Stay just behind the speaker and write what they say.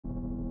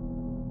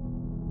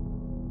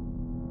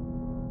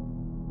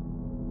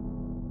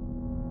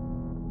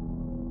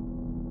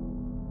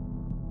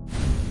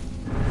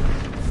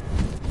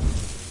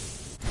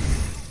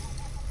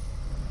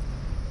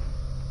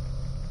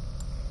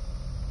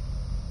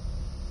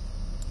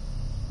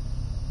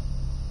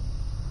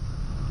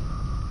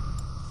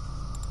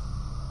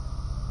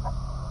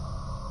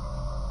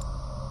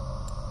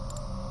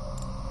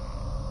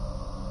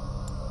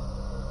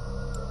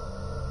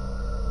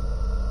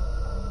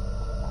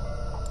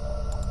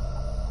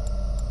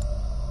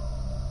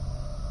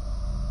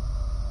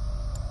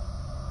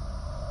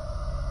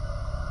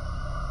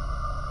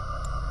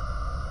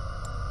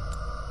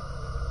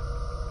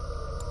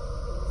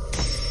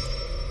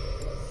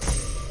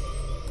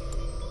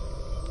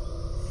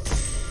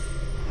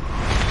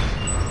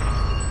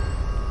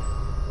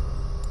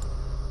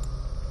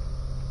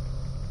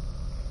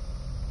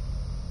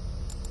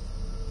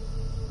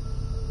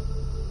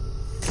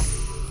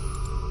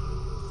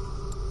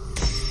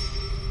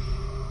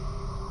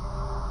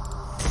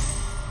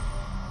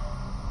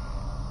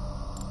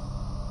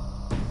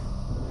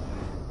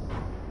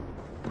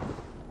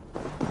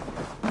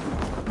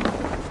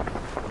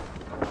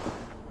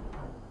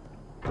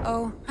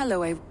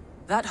Hello,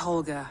 that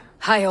Holger.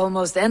 I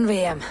almost envy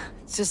him.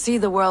 To see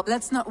the world.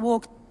 Let's not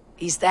walk.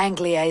 East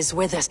Anglia is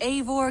with us.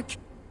 Eivor.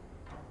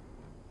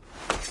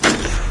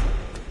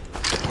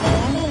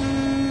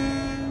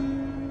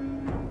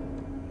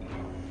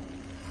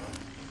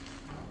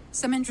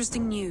 Some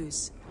interesting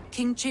news.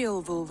 King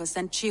Ceolwulf has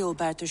sent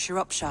Ceolbert to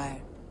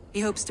Shropshire.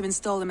 He hopes to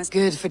install him as—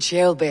 Good for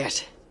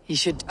Ceolbert. He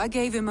should— I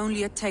gave him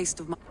only a taste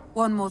of my—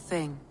 One more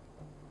thing.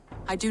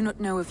 I do not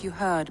know if you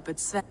heard, but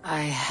Sven—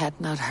 I had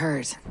not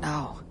heard,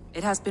 no.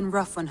 It has been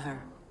rough on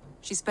her.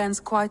 She spends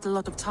quite a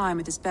lot of time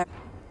at his bed.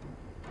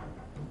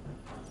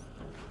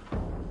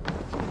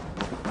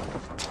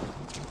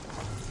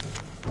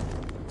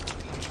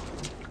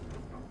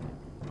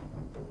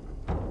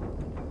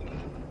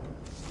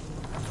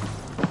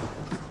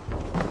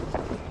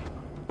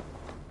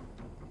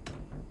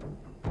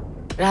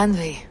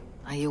 Randvi,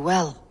 are you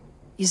well?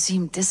 You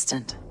seem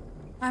distant.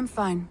 I'm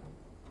fine.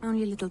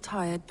 Only a little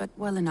tired, but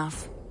well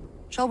enough.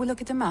 Shall we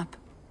look at the map?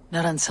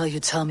 Not until you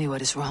tell me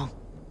what is wrong.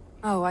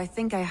 Oh, I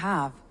think I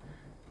have.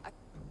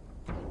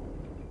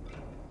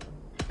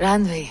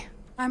 Randvi.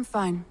 I'm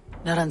fine.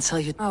 Not until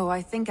you— Oh,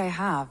 I think I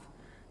have.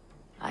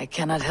 I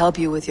cannot help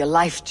you with your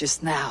life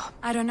just now.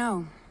 I don't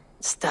know.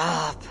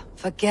 Stop.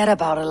 Forget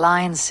about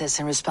alliances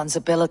and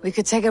responsibility. We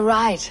could take a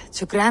ride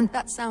to Grand—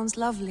 That sounds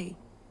lovely.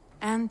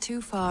 And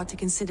too far to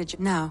consider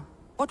now.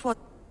 What?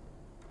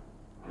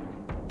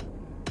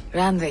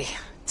 Randvi,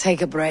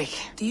 take a break.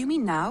 Do you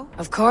mean now?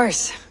 Of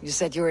course. You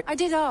said you were— I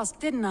did ask,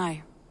 didn't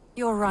I?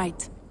 You're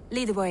right.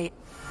 Lead the way.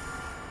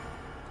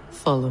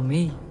 Follow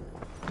me.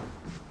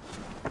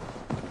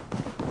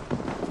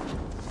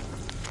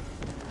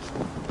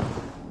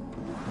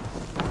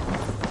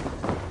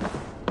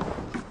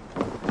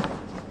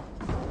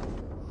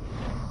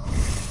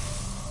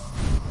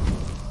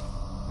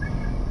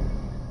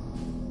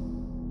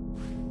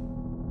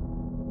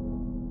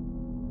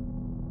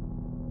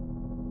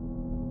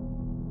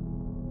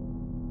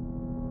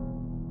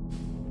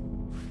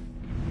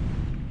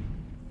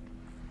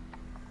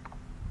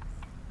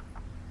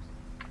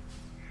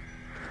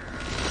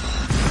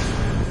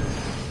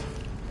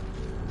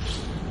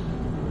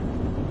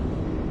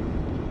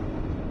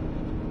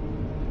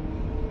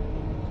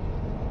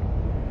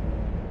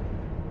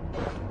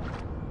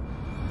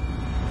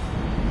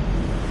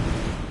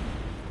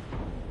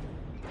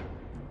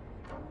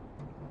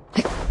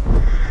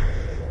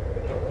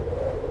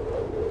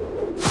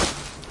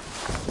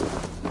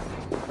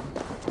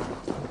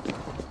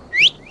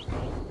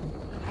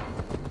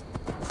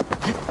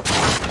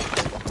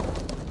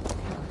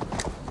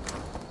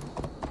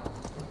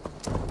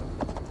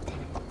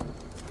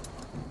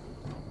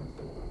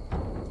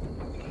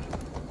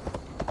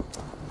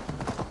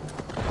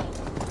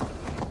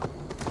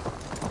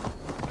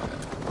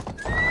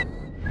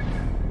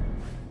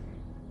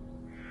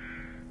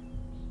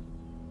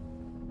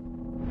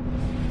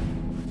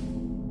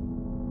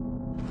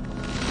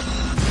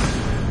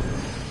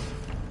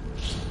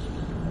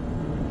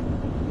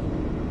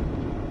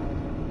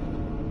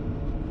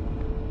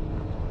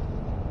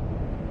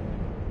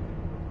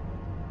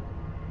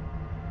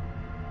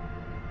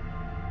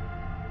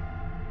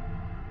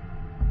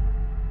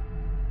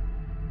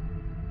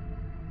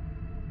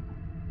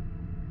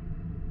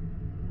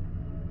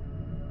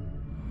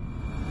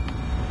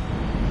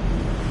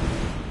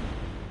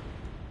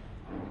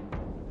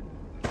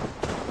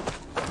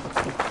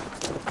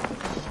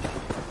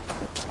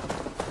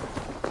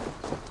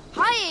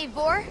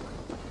 Eivor.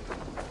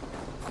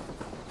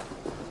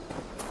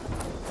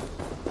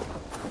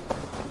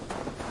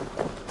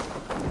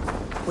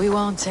 We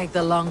won't take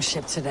the long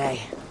ship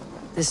today.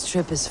 This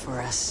trip is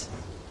for us.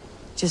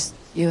 Just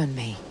you and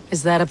me.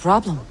 Is that a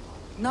problem?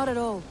 Not at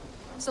all.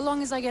 So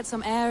long as I get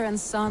some air and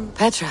sun.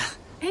 Petra,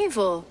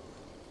 Eivor.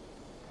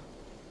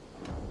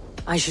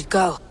 I should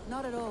go.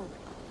 Not at all.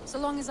 So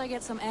long as I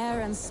get some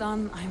air and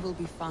sun, I will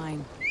be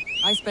fine.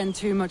 I spend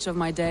too much of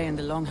my day in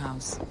the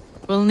Longhouse.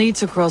 We'll need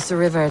to cross the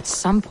river at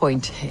some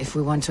point if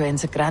we want to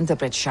enter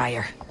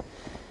Grantebridgeshire.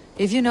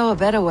 If you know a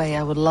better way,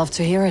 I would love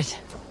to hear it.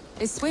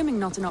 Is swimming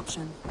not an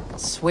option?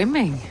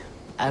 Swimming?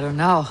 I don't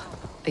know.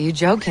 Are you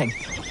joking?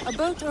 A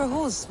boat or a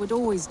horse would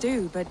always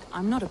do, but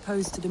I'm not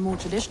opposed to the more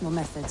traditional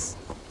methods.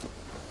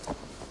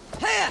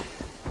 Hey!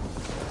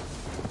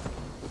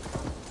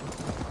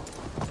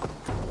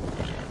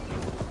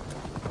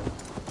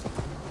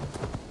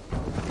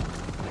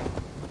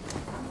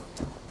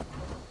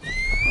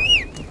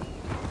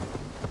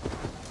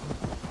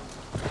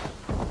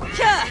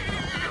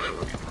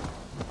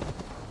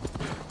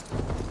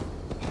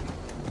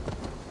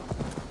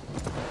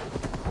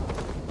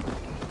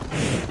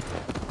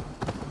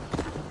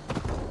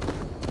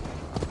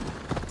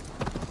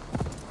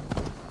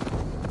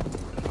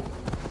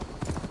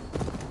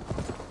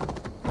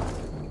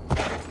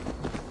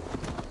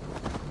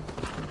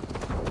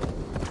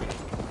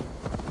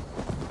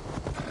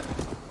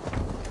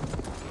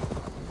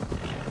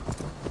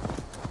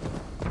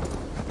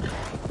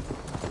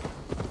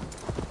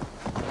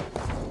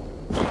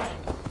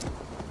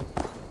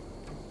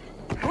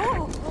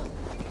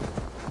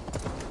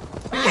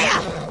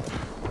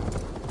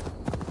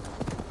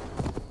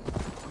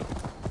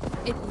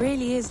 It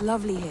really is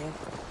lovely here.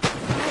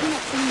 Why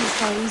not think this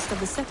far east of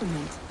the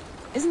settlement?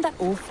 Isn't that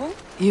awful?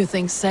 You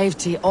think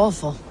safety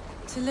awful?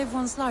 To live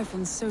one's life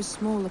in so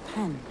small a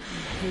pen.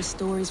 Hear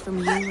stories from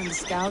you and the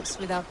scouts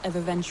without ever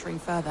venturing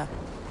further.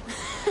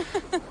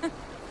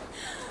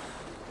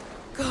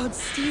 God,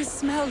 do you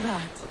smell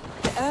that?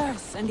 The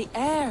earth and the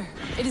air.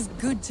 It is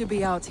good to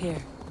be out here.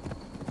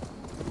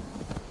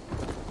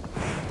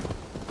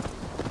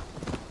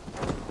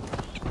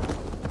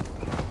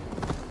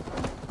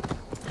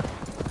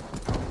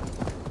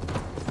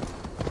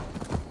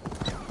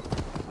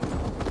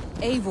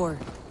 Eivor,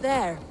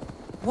 there.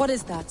 What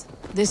is that?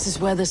 This is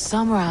where the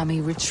Summer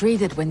Army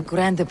retreated when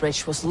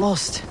Grandebridge was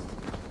lost.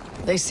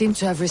 They seem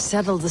to have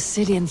resettled the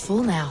city in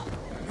full now.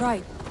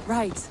 Right.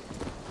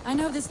 I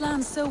know this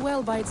land so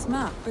well by its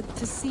map, but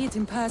to see it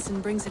in person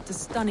brings it to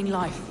stunning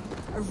life.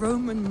 A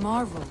Roman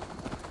marvel.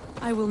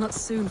 I will not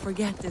soon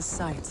forget this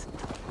sight.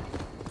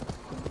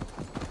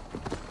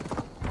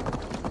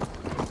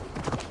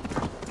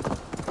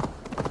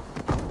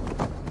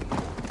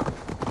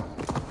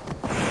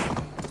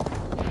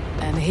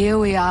 And here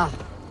we are.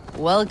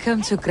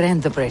 Welcome to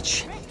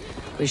Grandebridge.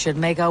 We should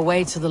make our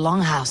way to the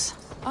Longhouse.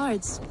 Oh,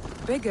 it's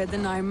bigger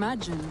than I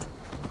imagined.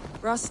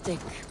 Rustic,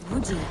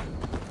 woody,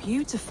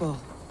 beautiful.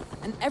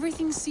 And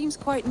everything seems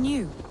quite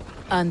new.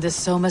 Under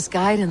Soma's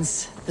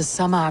guidance, the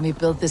Summer Army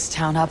built this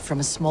town up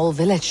from a small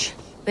village.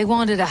 They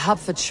wanted a hub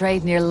for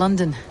trade near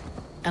London,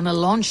 and a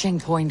launching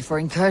point for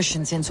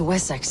incursions into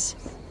Wessex.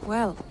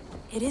 Well,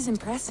 it is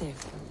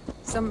impressive.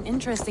 Some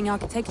interesting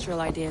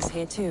architectural ideas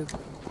here too.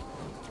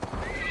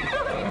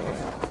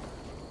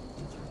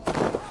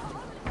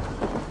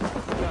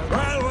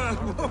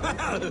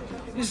 Well,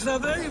 is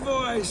that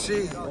Eivor I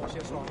see?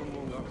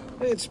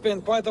 It's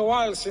been quite a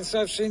while since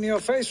I've seen your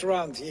face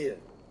around here.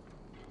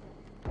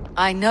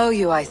 I know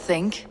you, I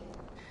think.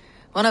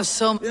 One of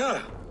some...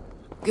 Yeah.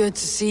 Good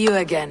to see you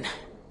again.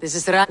 This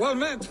is Well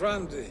met,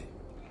 Randy.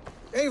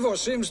 Eivor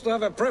seems to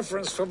have a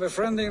preference for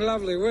befriending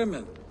lovely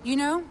women. You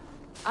know,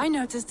 I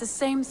noticed the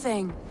same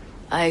thing.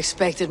 I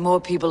expected more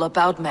people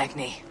about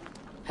Magni.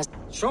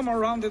 Someone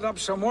rounded up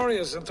some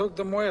warriors and took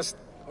them west.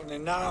 Only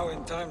now,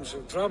 in times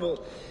of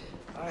trouble,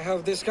 I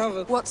have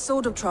discovered... What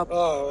sort of trouble?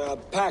 Oh, a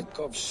pack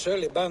of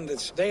surly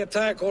bandits. They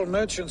attack all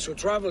merchants who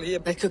travel here.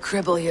 That could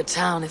cripple your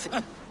town if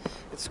it...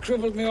 It's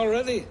crippled me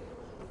already.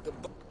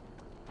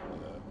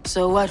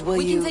 So what will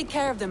We can take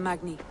care of them,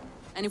 Magni.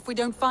 And if we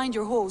don't find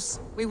your horse,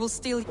 we will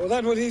steal... Well,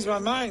 that would ease my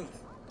mind.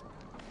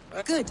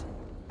 Good.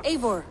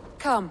 Eivor,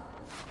 come.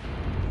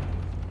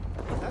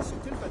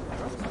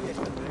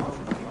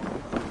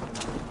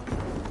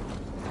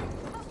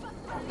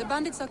 The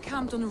bandits are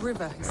camped on a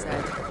river, he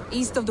said,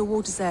 east of the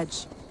water's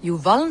edge. You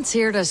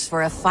volunteered us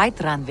for a fight,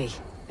 Ranvi.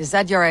 Is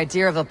that your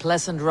idea of a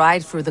pleasant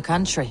ride through the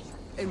country?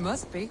 It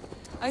must be.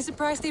 I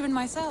surprised even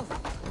myself.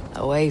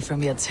 Away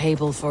from your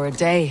table for a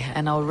day,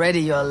 and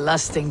already you're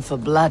lusting for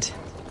blood.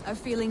 A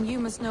feeling you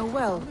must know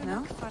well,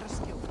 no?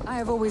 I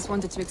have always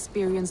wanted to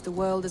experience the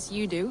world as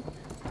you do,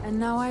 and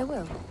now I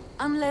will.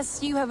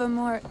 Unless you have a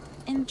more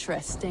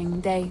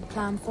interesting day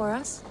planned for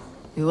us?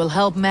 We will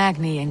help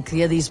Magni and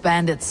clear these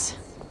bandits.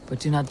 But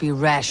do not be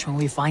rash when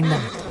we find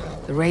them.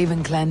 The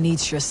Raven clan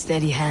needs your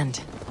steady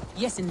hand.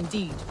 Yes,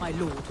 indeed, my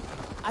lord.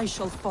 I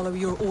shall follow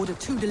your order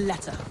to the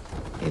letter.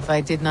 If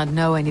I did not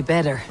know any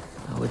better,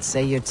 I would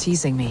say you're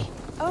teasing me.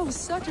 Oh,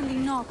 certainly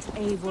not,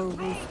 Eivor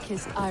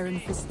wolf-kissed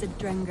iron-fisted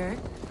Drenger.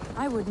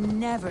 I would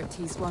never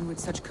tease one with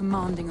such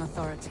commanding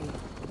authority.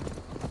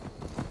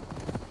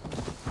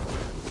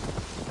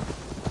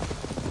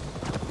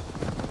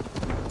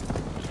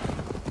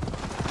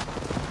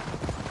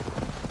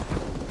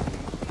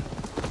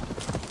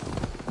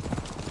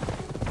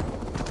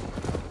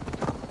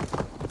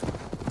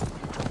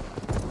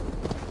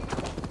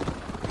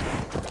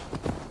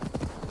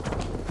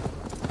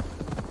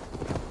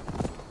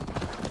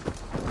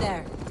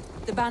 There,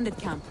 the bandit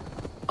camp.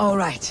 All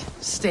right,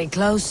 stay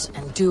close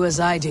and do as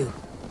I do.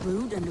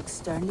 Rude and look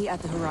sternly at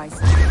the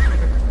horizon.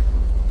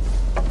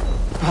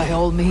 By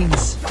all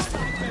means.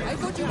 I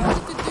thought you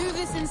wanted to do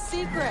this in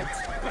secret.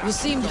 You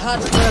seemed hot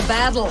for a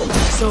battle,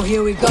 so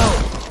here we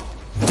go.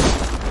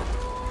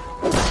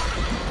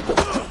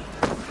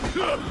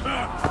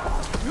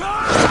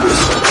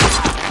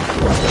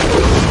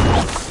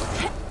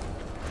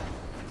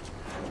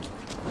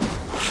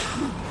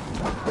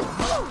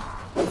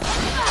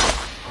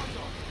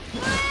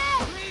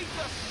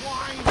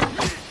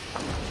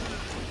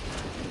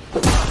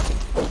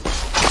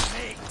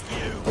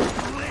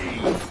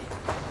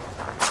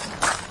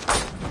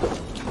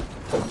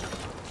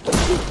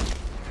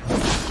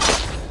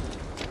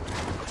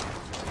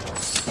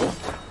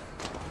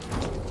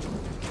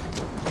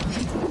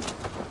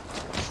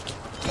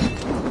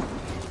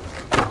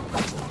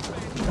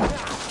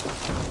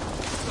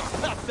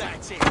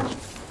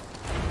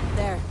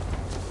 There,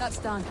 that's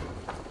done.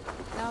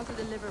 Now to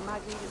deliver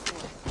Magni's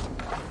horse.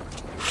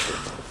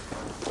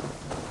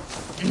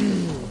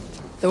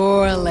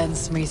 Thor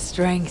lends me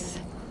strength.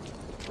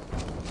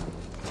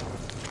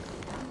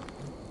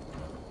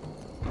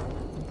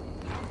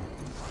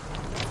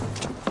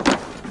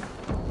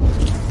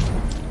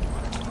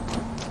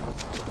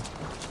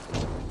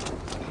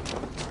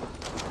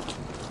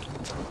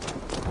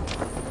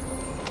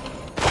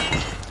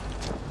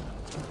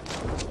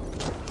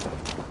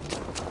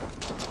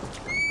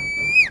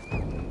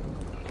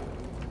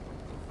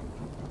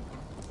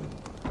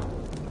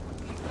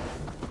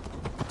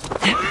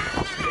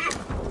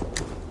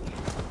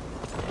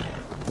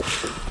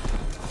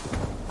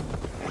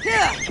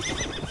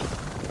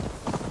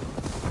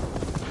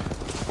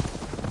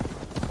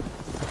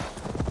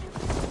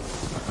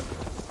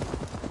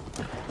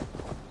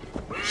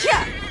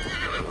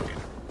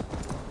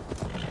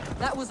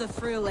 was a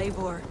thrill,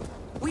 Eivor.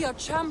 We are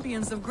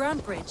champions of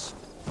Grantbridge.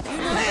 Do you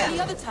know of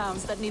any other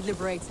towns that need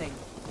liberating?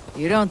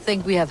 You don't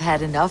think we have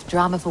had enough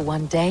drama for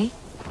one day?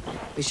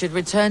 We should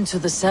return to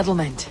the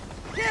settlement.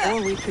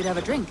 Or we could have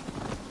a drink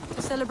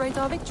to celebrate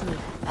our victory.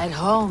 At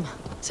home,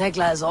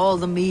 Tekla has all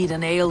the mead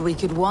and ale we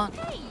could want.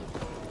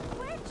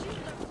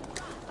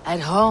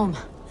 At home,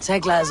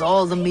 Tekla has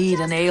all the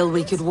mead and ale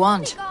we could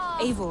want.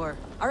 Eivor,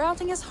 our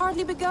outing has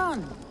hardly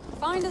begun.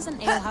 Find us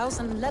an alehouse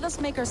and let us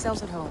make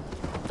ourselves at home.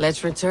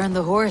 Let's return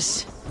the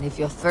horse, and if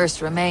your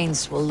thirst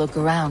remains, we'll look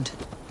around.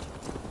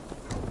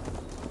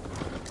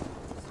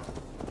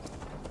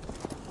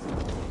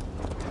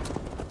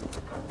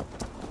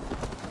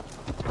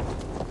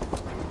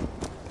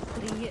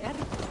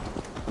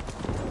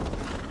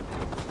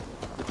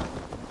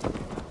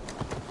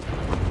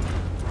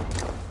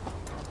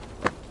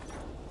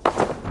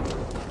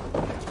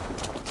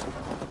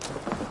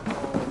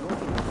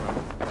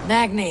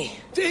 Magni,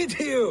 Did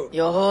you?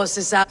 your horse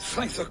is out.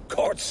 Thank the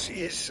gods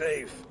he is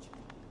safe.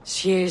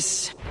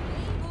 Cheers.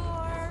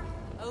 Eivor,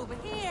 over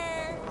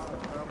here.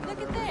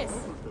 Look at this.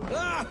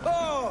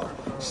 Oh,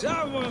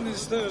 someone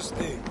is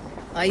thirsty.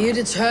 Are you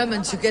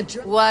determined to get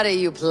What do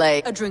you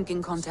play? A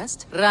drinking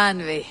contest.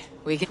 Ranvi,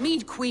 we can...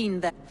 Mead Queen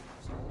then.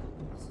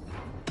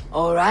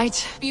 All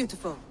right.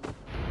 Beautiful.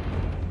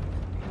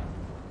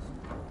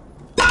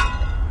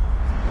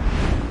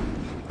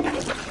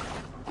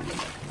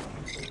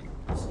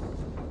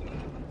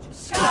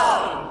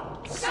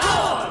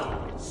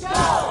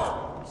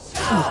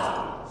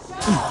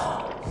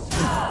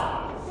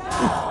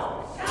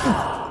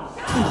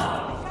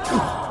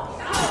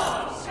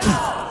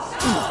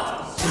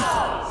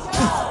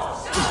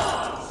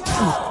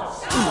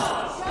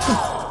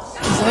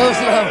 So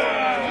slow.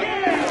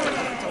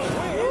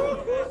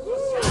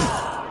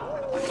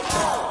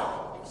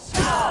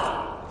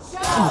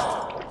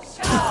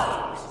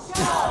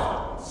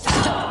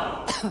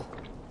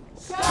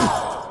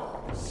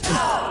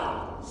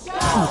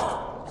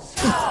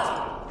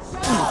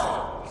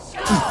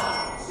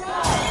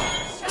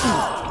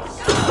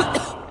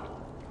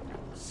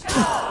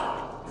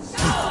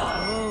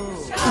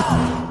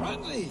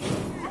 Randy,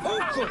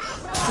 focus.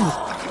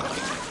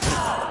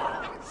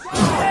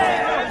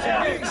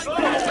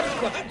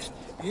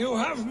 You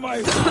have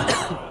my...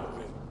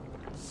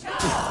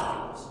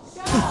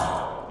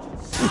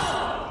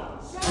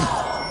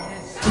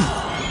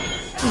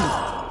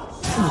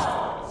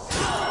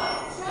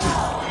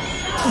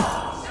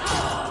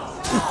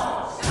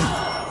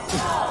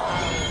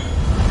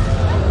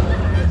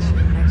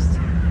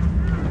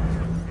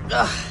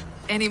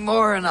 Any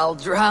more and I'll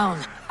drown.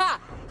 Ha!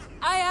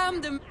 I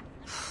am the...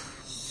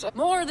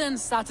 More than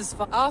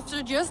satisfied.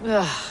 After just...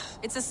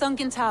 It's a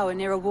sunken tower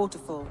near a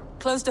waterfall,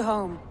 close to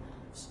home.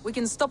 We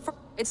can stop for...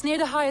 It's near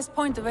the highest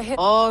point of a hill.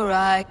 All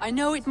right. I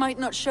know it might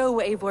not show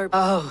where Eivor...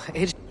 Oh,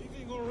 it...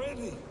 Leaving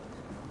already?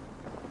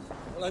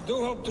 Well, I do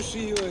hope to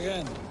see you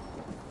again.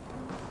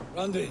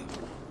 Randy,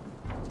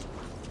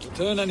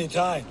 return any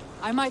time.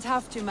 I might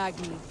have to,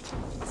 Magni.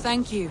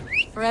 Thank you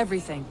for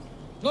everything.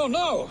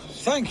 No,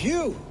 thank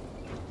you.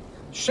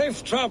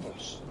 Safe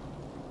travels.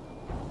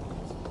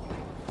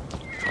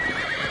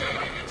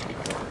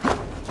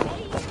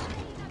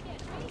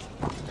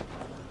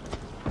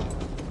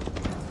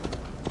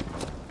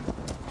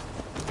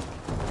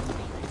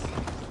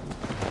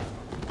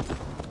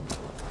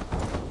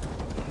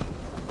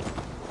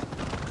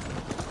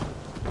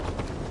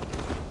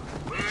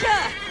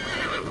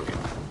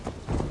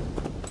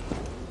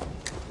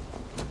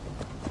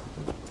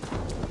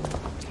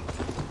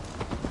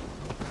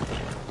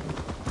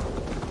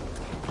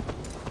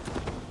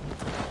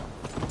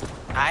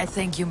 I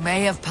think you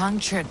may have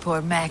punctured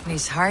poor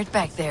Magni's heart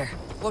back there.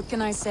 What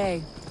can I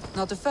say?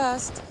 Not the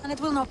first, and it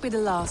will not be the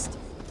last.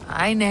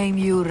 I name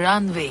you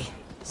Ranvi,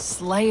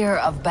 Slayer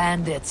of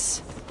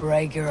Bandits,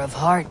 Breaker of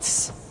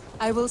Hearts.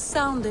 I will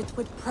sound it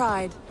with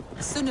pride.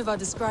 Sunniva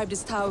described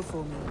this tower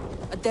for me.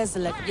 A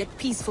desolate yet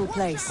peaceful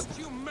place.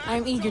 I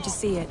am eager to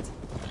see it.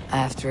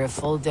 After a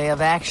full day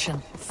of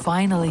action,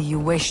 finally you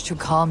wish to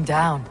calm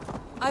down.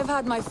 I've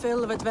had my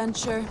fill of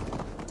adventure.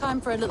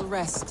 Time for a little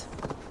rest.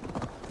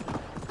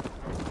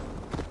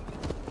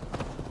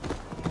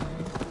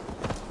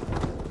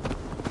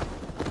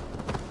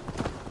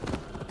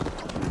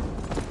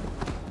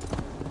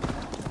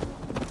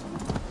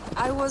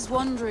 I was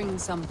wondering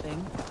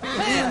something. You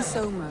and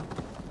Soma.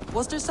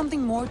 Was there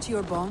something more to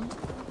your bond?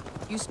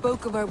 You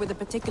spoke of her with a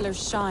particular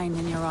shine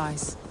in your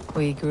eyes.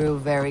 We grew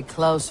very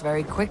close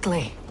very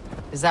quickly.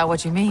 Is that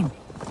what you mean?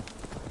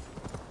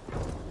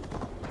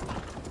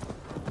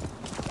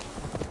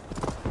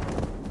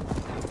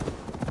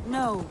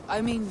 No,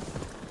 I mean...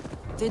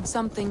 Did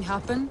something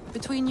happen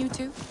between you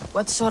two?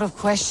 What sort of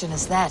question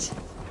is that?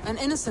 An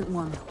innocent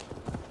one.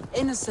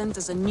 Innocent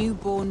as a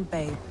newborn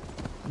babe.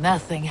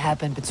 Nothing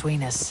happened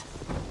between us.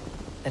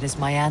 That is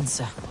my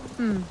answer.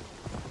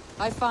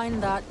 I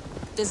find that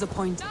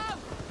disappointing.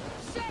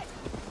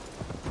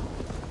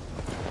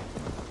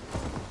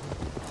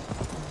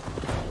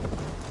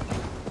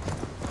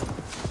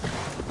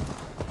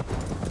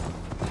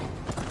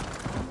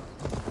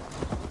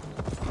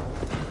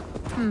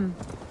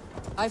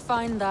 I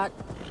find that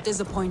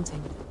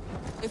disappointing.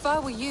 If I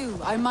were you,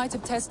 I might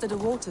have tested the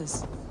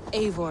waters.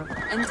 Eivor,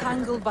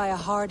 entangled by a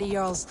hardy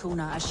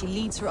Jarlskona as she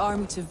leads her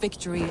army to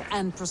victory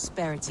and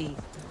prosperity.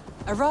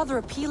 A rather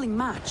appealing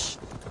match.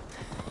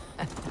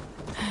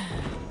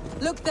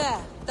 Look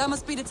there! That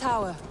must be the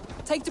tower.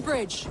 Take the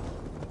bridge.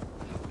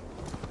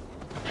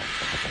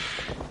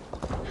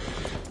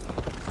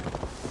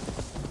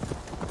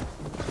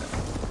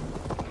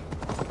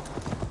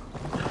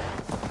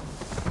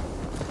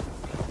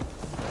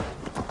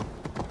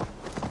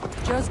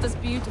 Just as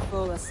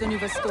beautiful as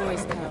Sunniva's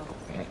stories tell.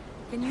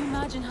 Can you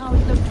imagine how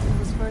it looked when it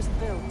was first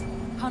built,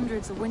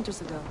 hundreds of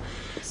winters ago?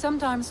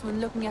 Sometimes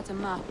when looking at a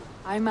map,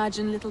 I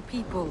imagine little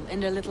people in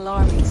their little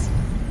armies,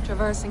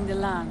 traversing the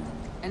land.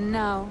 And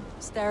now,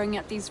 staring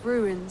at these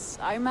ruins,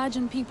 I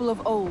imagine people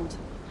of old,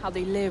 how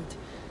they lived,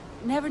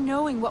 never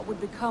knowing what would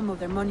become of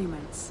their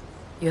monuments.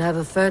 You have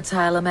a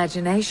fertile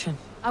imagination.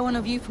 I want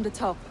a view from the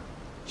top.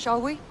 Shall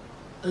we?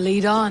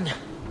 Lead on.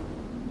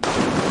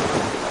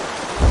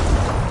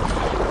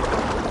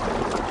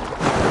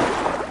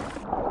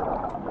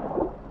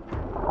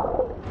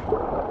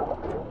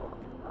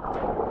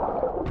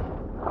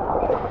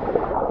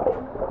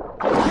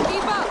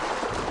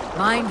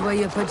 Mind where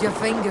you put your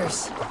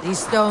fingers. These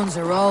stones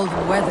are old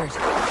and weathered.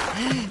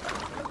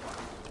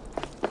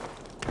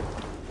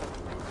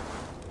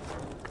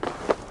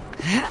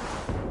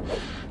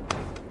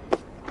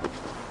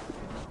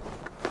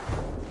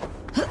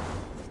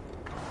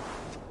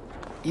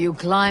 You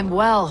climb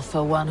well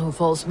for one who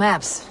folds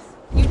maps.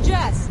 You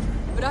jest,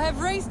 but I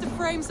have raised the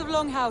frames of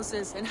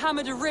longhouses and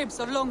hammered the ribs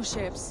of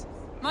longships.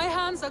 My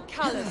hands are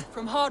calloused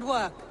from hard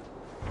work.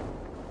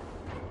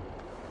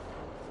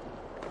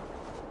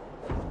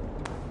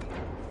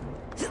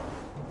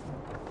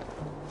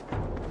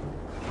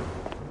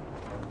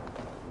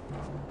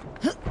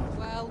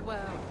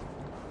 Well.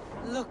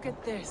 Look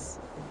at this.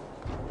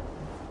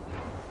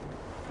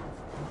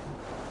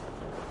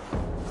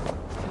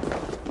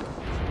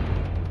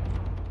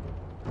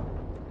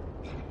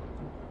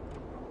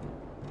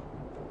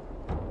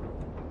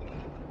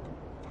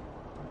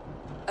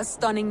 A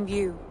stunning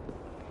view.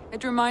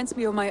 It reminds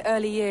me of my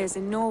early years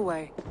in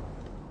Norway.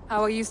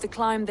 How I used to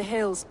climb the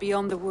hills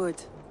beyond the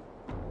wood.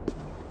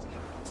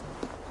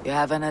 You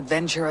have an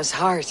adventurous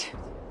heart.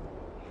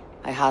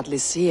 I hardly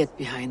see it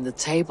behind the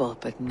table,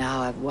 but now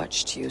I've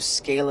watched you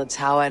scale a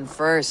tower in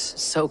furs,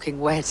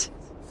 soaking wet.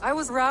 I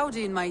was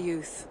rowdy in my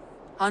youth.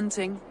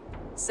 Hunting,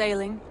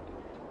 sailing.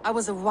 I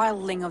was a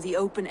wildling of the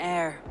open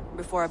air,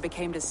 before I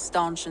became this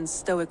staunch and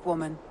stoic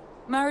woman.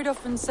 Married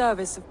off in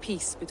service of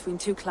peace between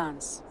two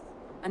clans.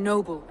 A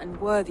noble and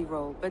worthy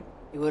role, but...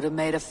 You would have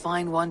made a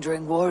fine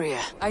wandering warrior.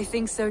 I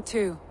think so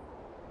too.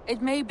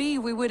 It may be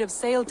we would have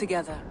sailed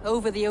together,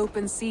 over the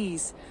open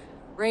seas,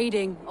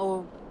 raiding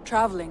or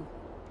traveling.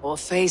 Or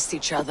faced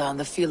each other on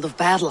the field of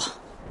battle.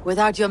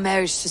 Without your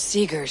marriage to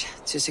Sigurd,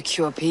 to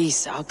secure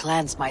peace, our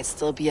clans might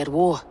still be at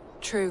war.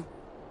 True.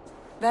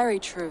 Very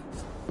true.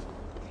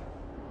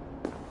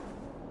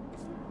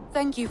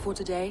 Thank you for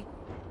today.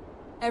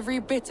 Every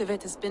bit of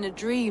it has been a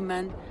dream,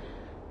 and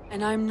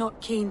I'm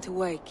not keen to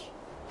wake.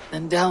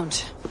 Then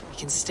don't. We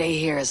can stay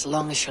here as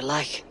long as you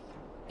like.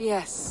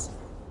 Yes.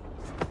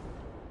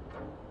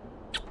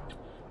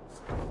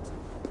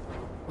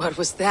 What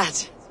was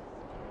that?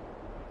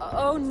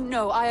 Oh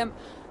no,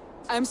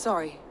 I'm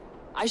sorry.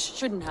 I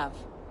shouldn't have.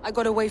 I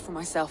got away from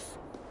myself.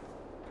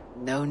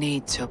 No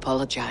need to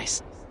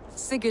apologize.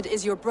 Sigurd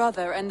is your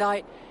brother, and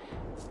I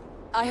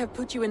have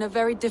put you in a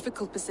very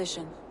difficult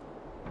position.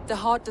 The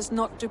heart does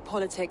not do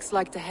politics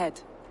like the head.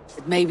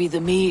 It may be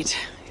the meat,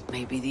 it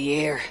may be the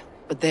air,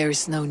 but there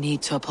is no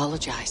need to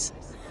apologize.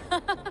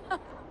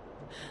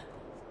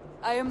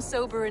 I am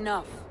sober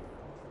enough.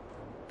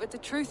 But the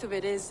truth of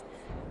it is,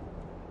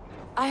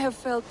 I have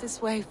felt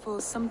this way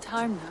for some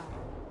time now.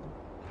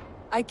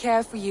 I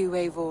care for you,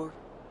 Eivor.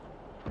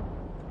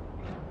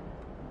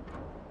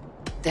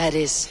 That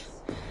is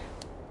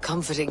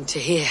comforting to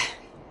hear.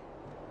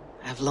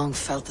 I've long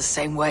felt the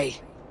same way.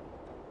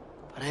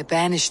 But I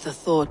banished the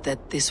thought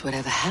that this would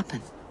ever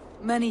happen.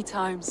 Many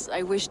times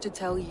I wished to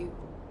tell you.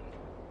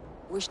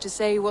 Wished to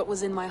say what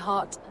was in my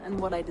heart and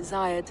what I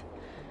desired.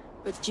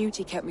 But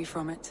duty kept me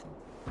from it.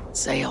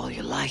 Say all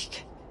you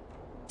like.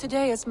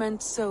 Today has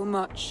meant so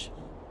much.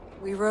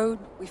 We rode,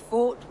 we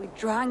fought, we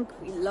drank,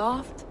 we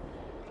laughed.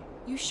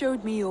 You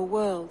showed me your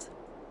world.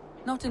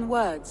 Not in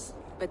words,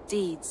 but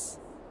deeds.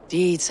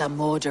 Deeds are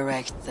more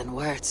direct than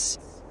words.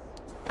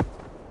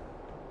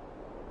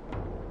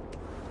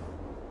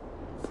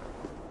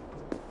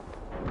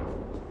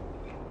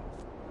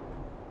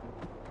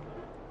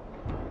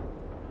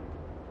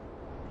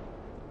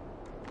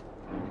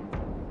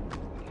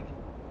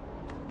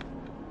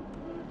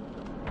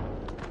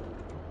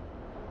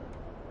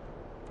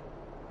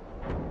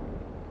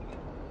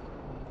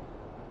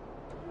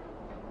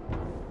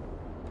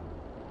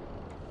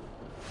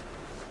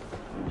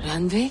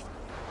 Randvi?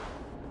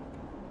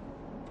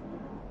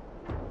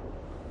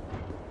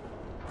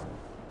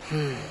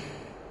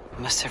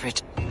 Must have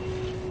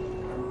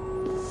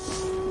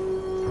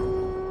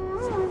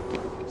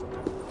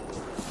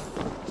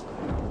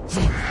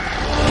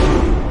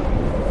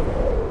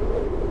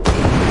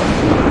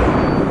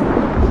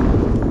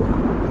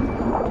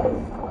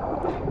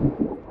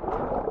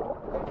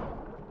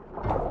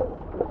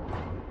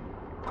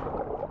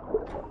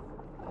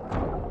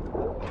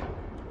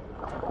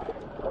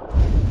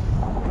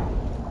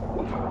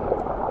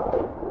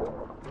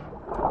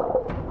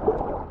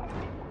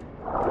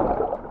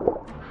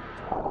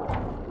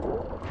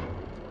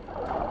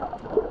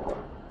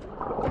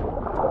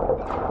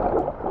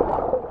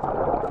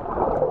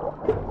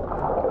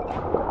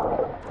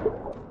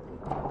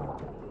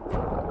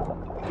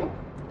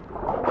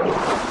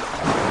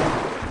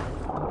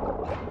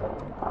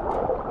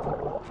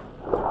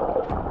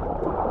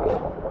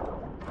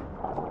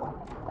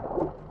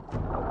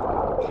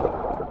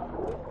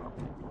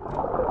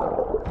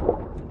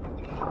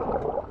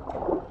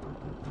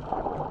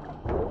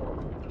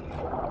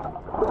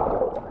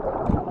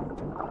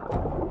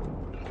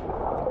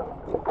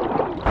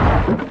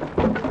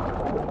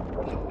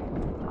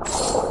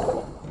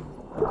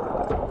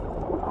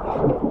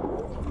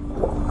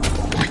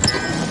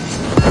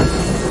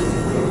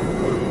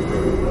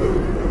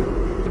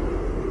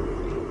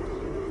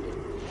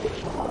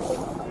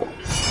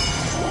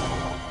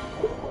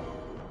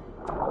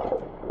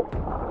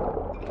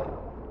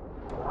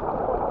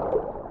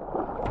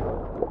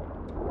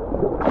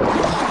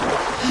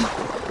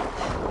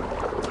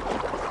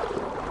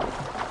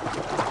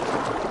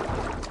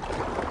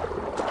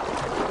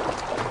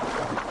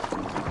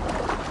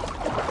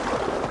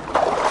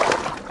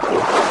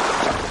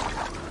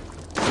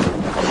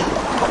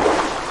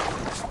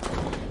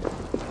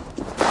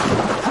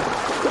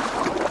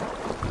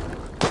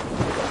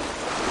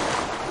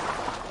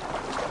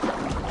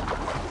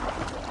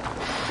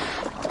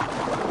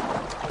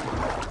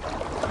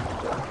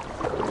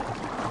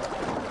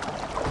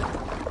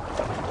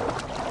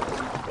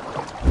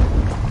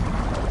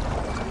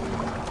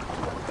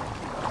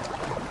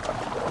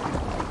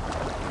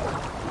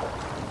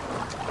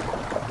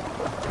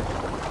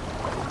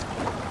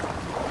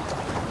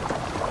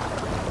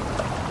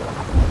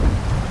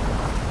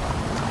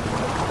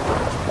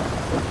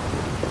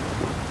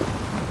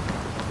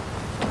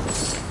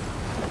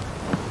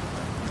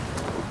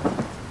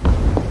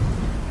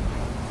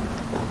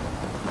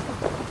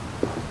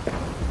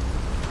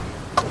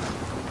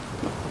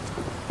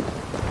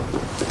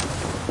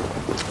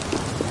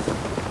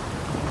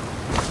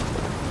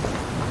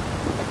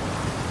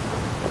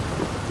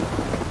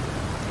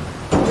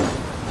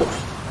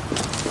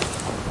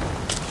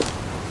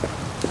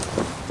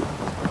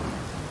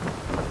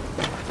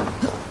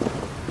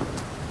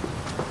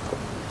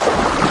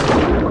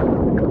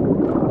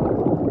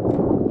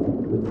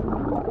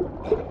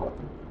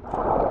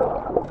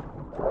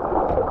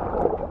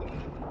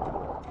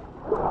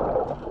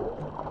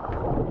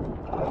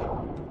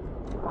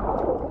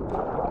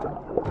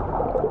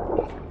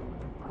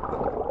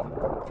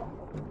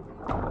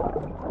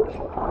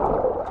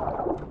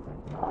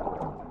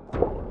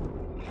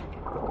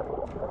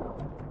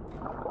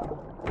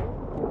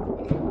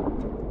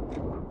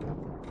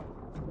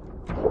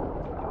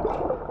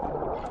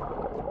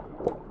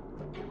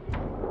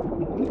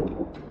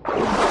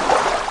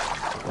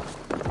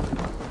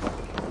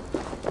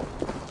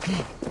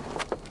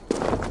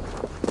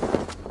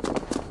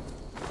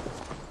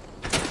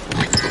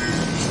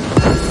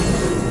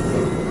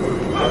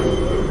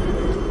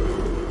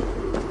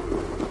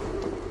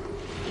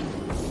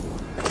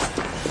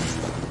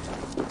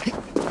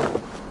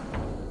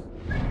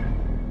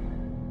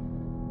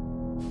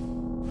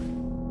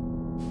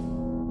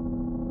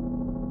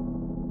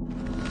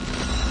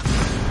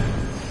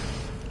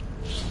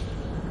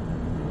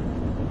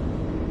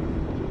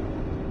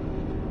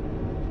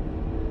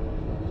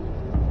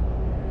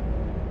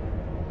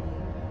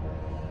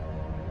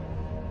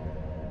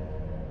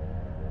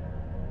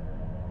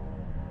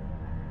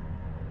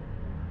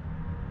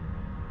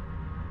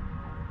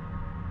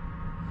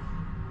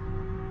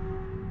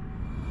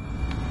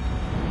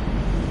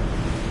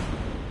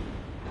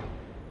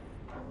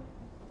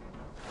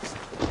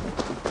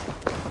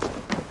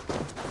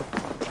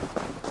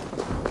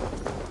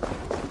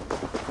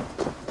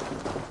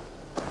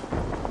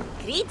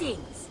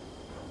Greetings.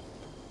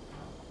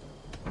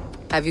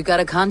 Have you got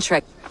a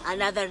contract?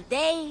 Another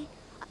day.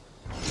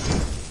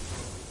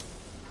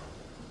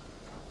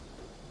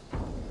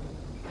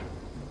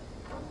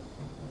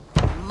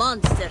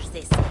 Monsters,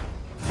 they say.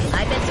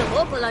 I bet you're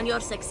hopeful on your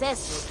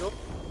success, Jojo.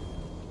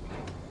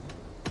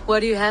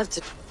 What do you have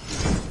to...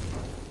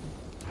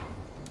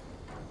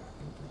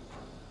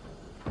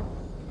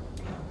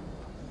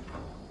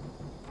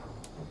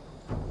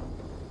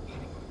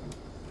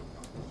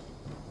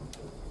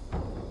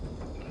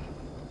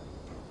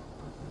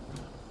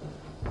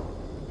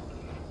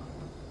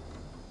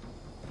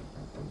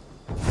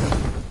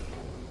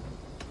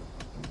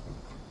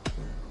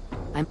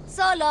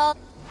 Solo.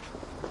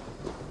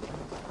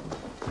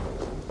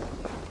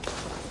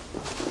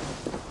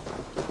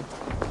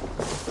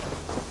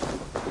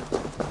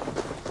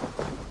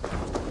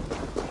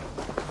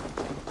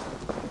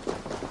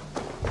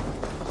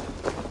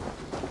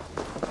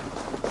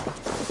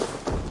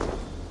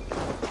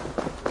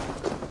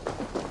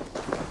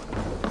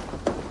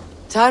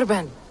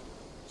 Tarban.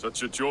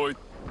 Such a joy.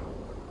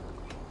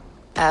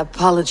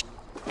 Apology.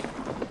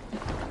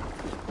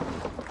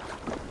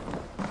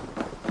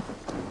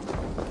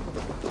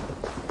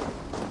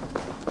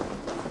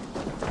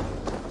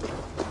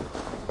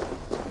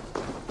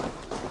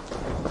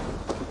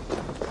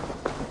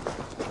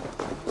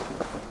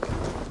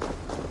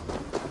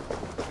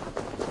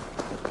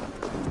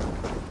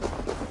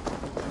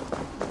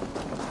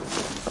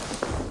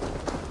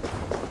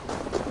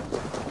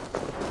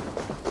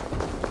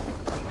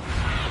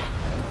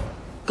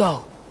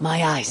 Go,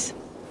 my eyes.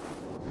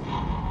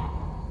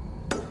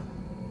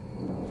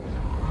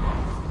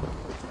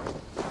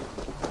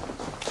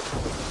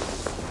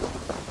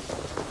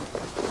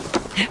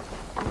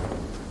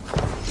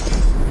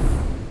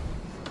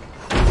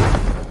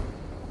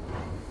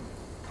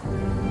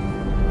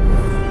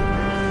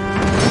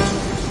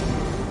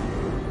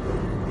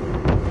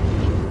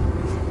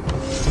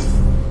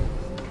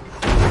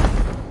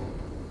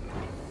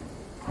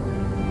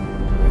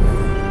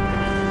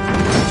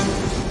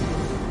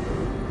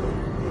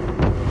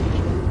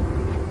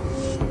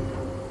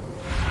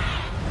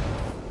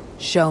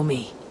 Show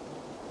me.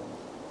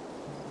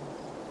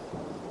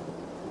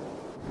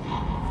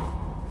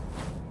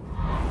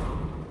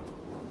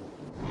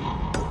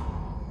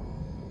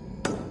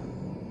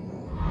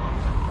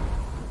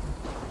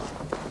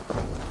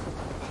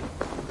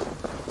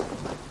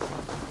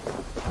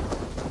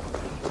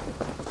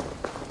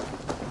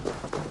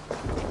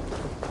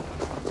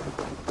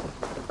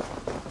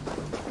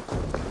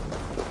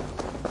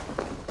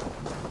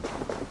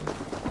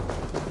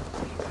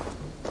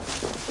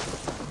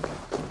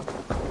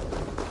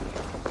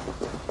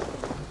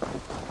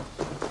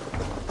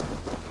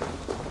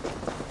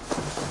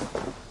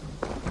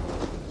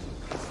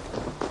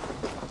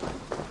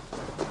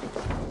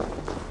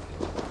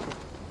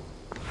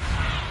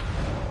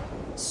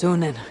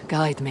 Sunan,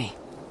 guide me.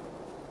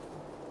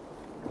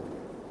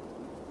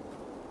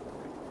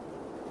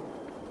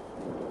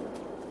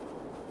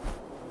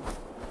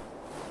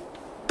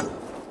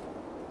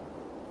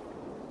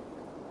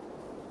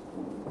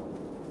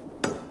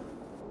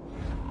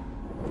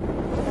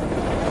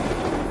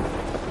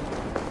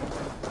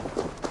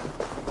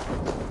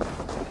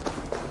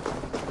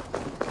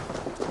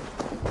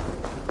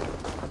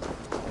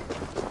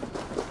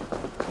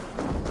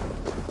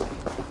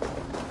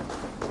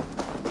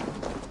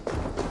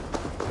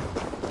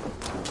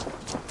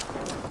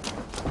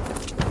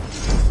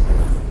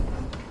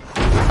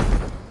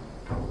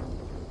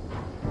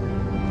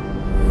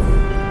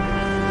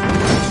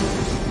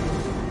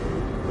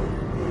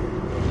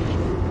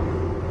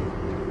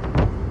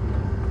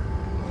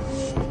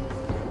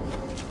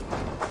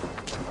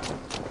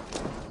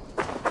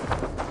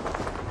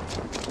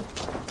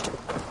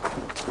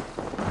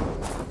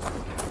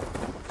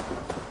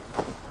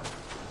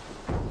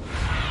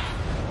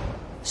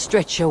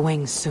 Stretch your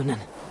wings, Sunan.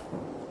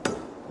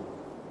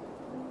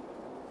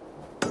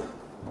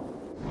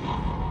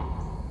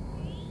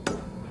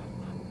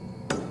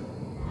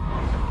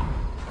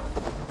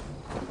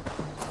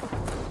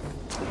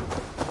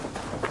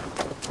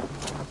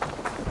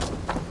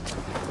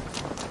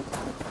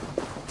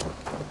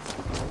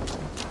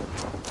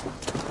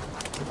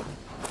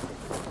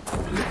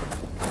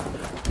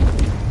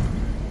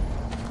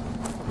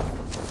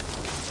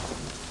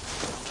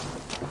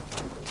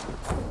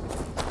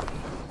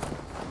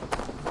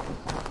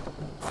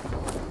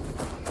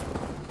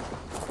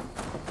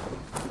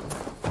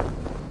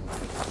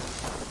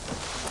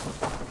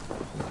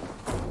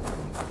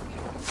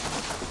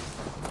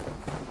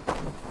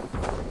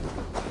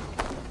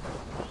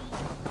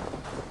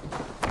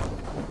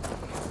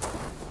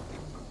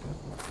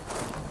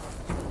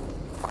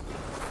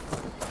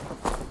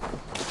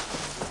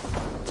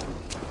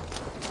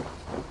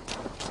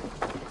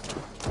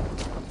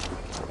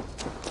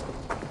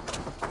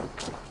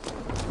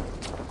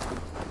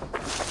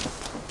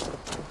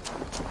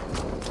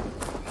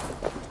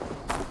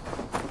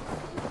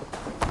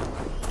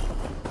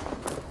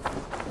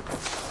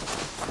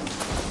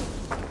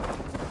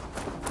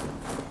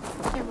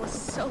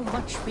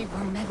 we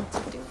were meant to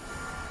do.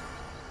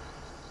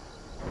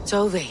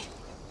 Tovi.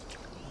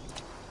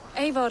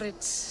 Eivor,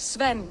 it's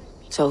Sven.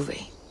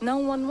 Tovi. No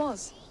one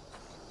was.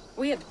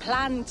 We had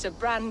planned to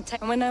brand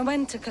and when I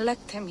went to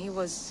collect him, he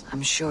was...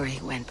 I'm sure he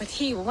went. But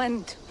he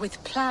went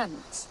with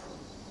plans.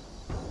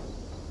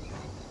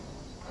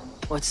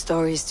 What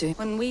stories do you...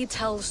 When we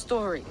tell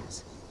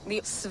stories, the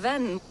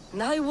Sven,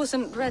 I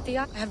wasn't ready.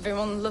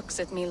 Everyone looks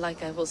at me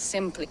like I will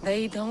simply...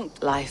 They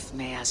don't... Life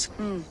may ask.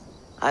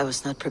 I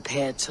was not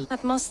prepared to...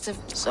 That must have...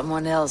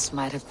 Someone else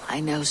might have... I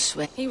know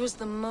Sven. He was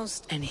the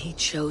most... And he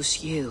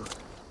chose you.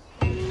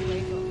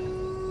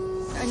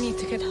 I need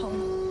to get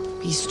home.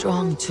 Be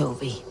strong,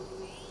 Tovi.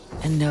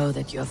 And know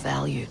that you're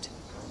valued.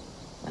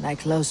 When I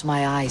close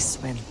my eyes,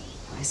 Sven,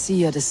 I see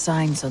you're the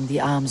signs on the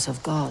arms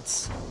of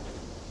gods.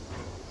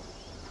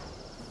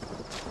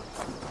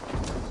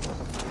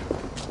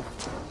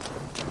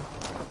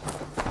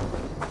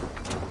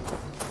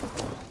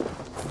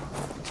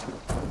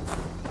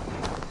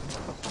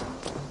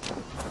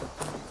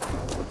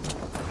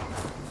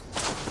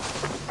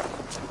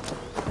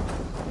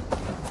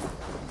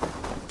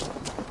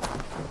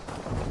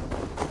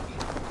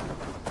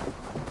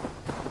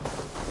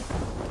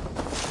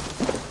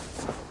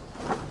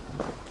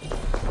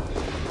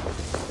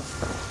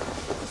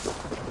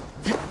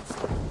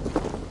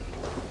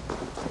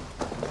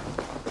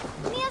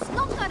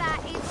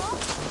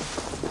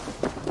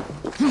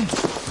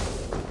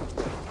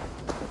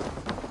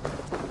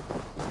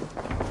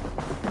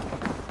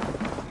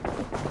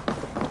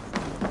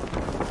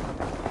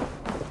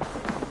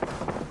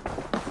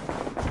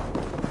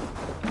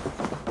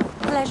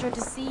 Pleasure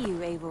to see you,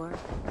 Eivor.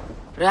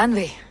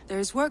 Randvi.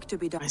 There's work to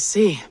be done. I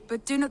see.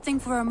 But do not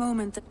think for a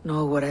moment that...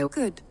 Nor what I...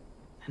 Good.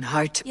 And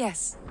heart.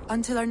 Yes,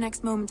 until our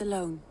next moment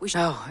alone. We should...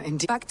 No,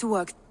 indeed. Back to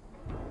work.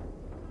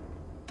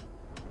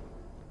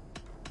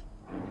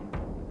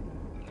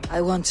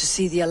 I want to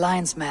see the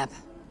Alliance map.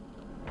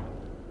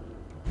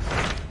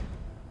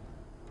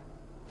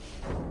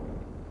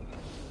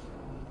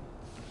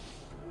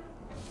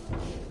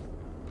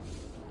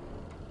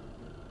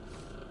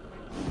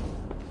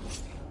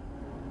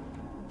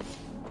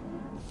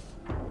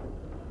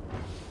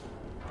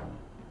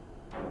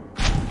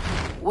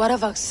 What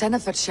of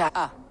Xenophacha?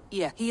 Ah,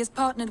 yeah. He is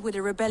partnered with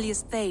a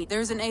rebellious Thade.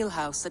 There's an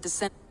alehouse at the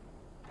center.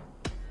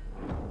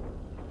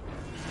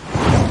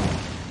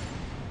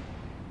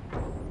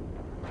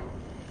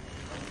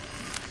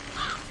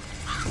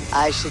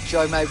 I should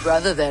join my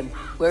brother then.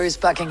 Where is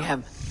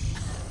Buckingham?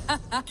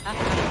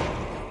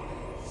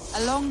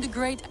 Along the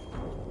great...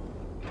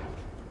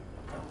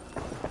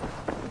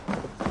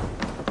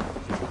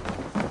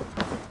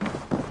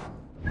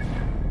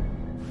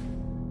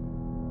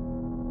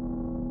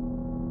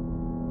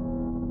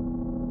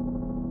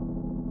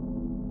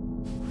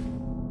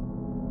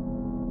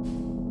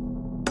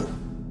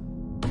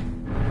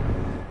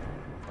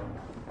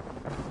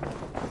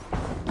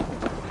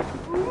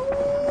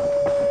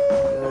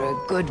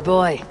 Good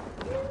boy.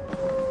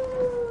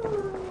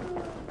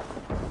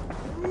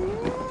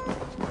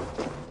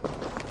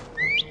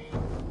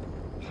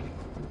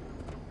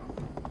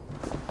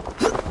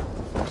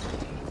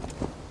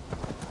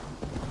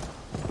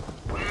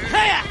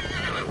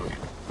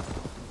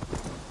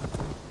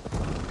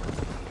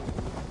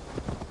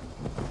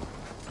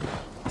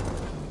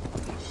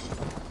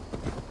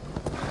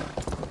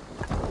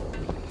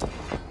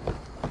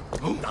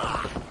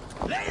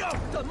 Lay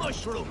off the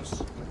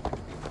mushrooms!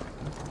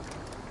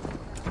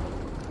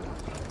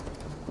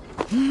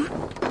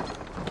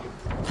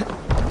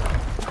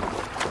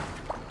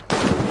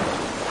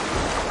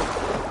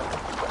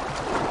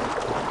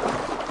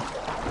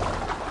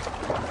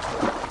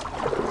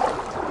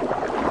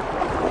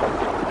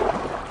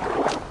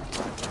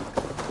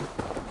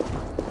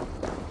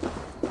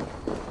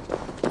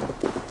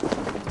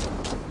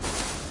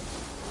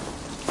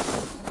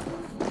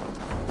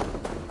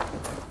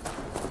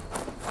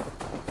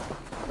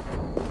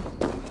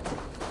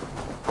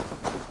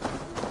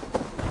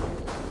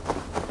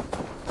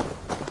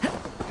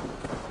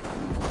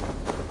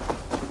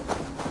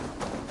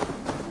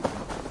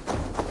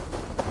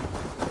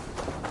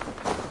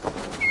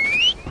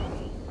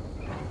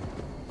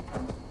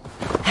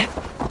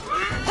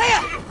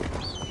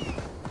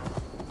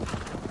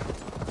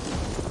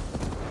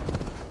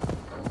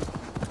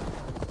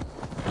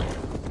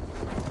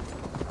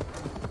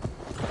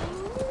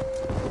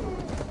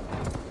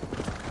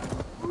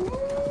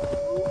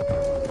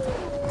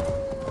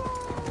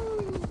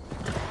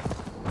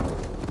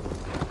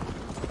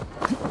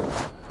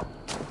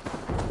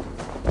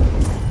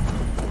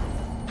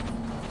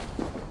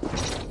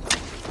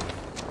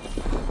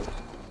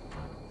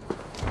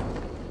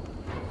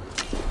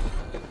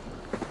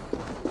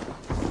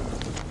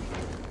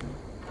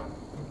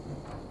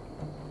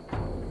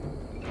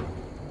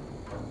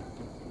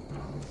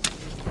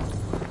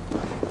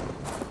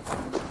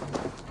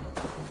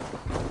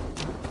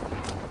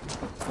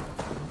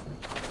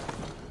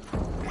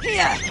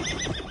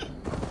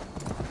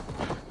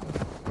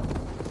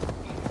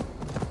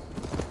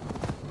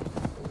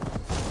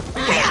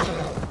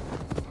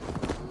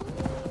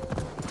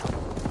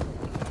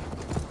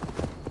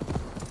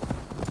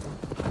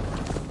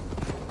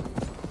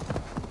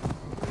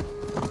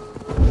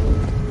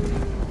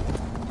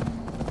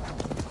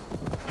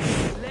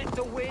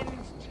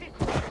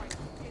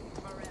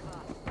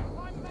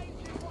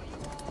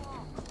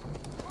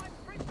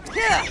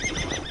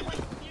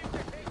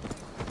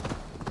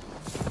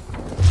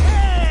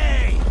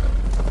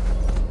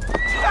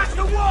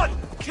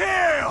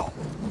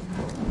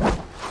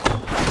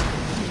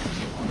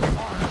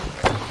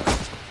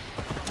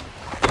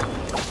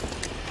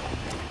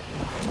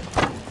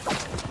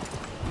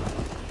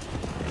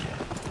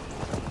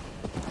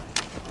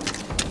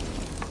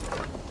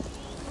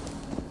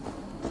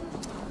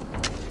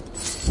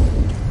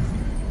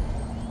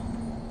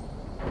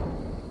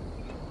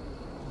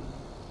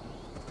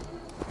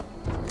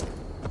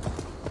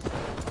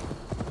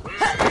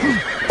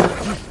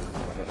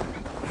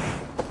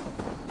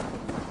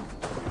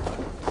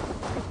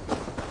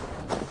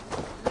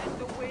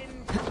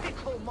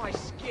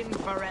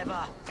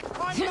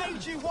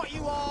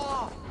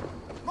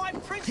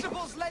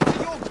 principles led to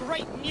your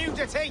great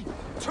nudity?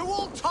 To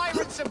all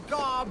tyrants of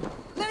garb,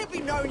 let it be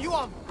known you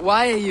are...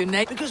 Why are you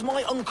naked? Because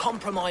my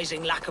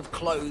uncompromising lack of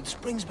clothes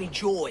brings me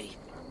joy.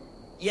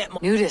 Yet my...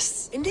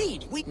 Nudists.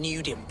 Indeed, we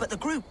nude him, but the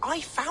group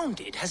I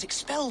founded has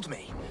expelled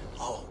me.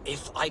 Oh,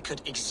 if I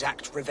could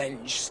exact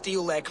revenge,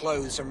 steal their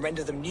clothes and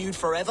render them nude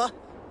forever,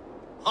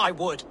 I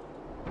would.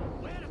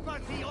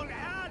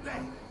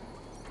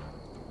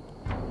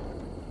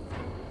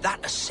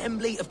 That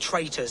assembly of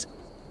traitors...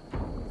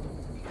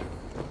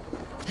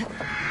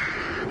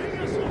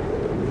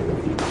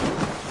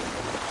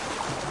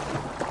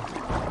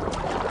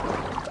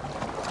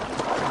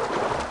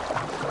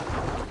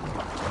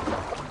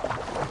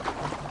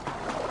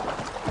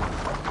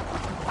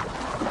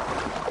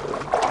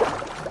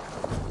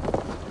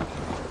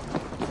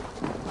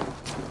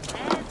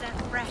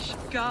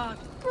 God.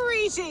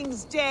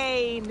 Greetings,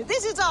 Dane.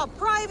 This is our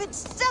private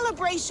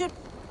celebration.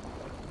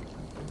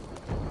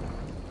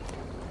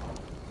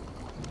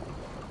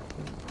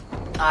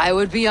 I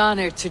would be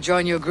honored to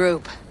join your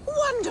group.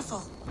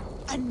 Wonderful.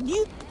 A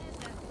new...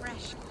 There's a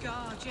fresh,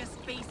 gorgeous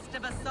beast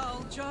of a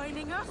soul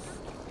joining us.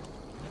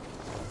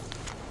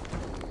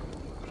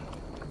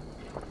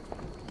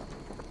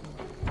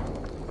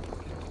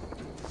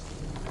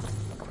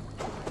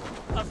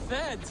 A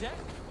fair day?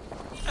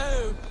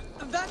 Oh,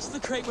 that's the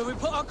crate where we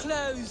put our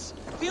clothes.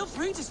 Feel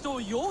free to store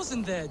yours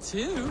in there,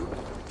 too.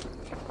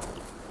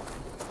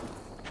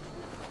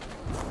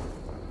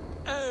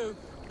 Oh,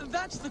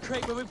 that's the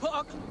crate where we put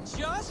our...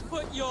 Just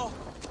put your...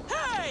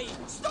 Hey!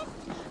 Stop!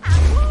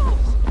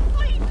 Wolves!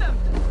 Leave them!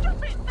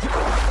 Stop it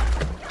now!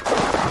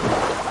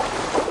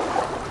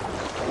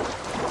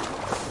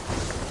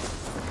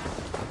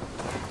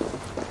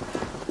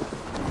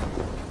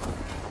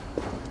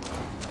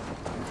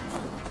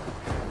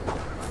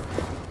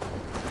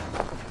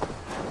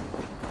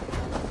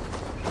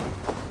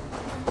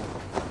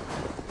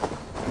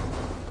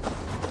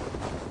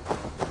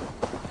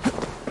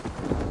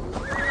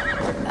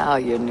 Now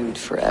you're nude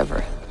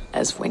forever,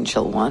 as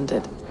Winchell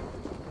wanted.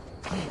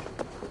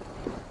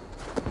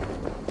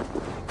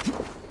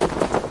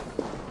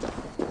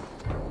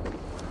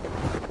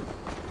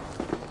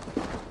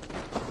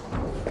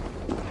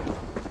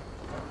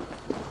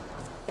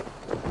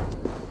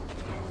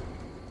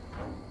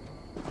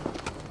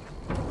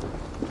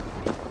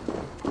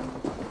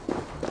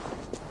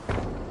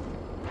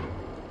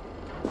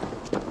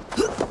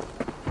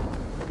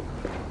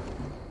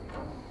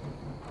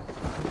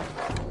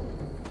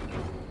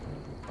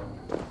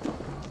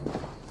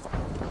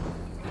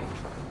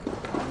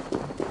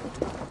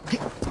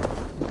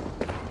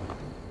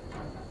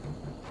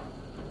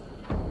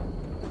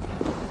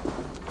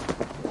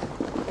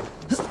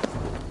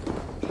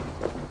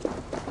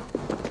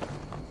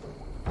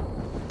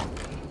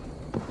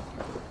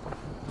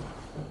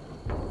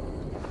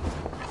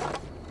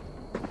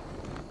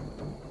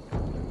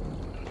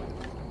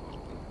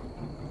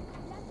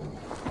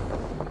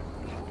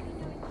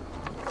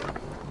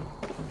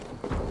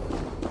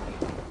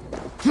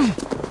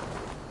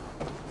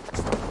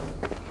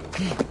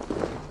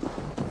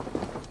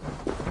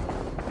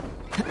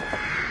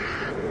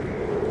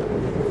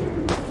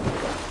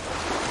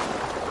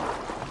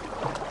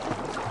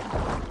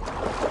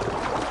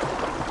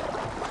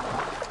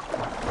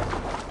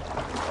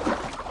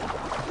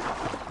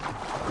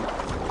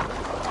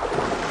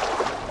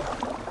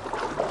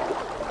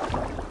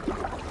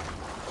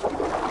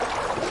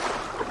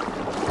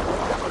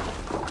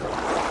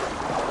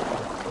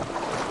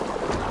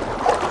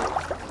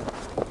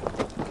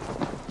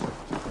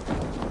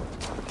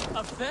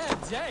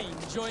 Dane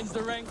joins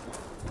the rank.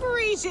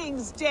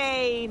 Greetings,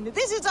 Dane.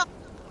 This is a...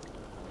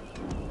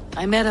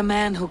 I met a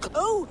man who...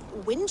 Oh,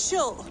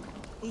 Winchell.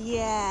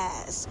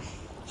 Yes.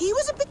 He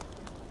was a bit...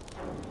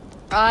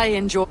 I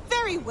enjoy...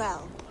 Very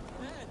well.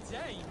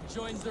 Fair Dane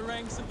joins the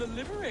ranks of the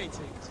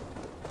liberated.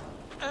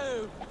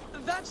 Oh,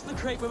 that's the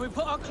crate where we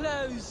put our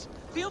clothes.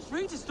 Feel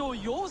free to store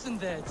yours in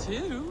there,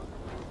 too.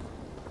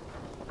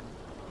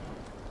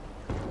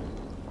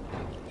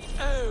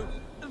 Oh,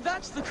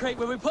 that's the crate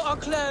where we put our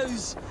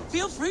clothes.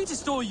 Feel free to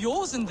store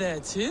yours in there,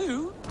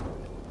 too.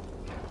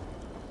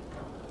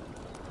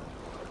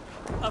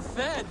 A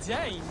fair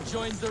Dane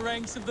joins the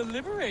ranks of the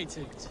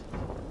liberated.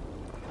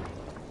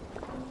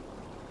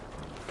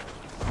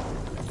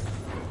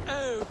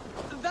 Oh,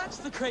 that's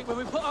the crate where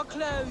we put our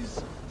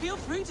clothes. Feel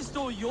free to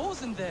store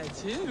yours in there,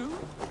 too.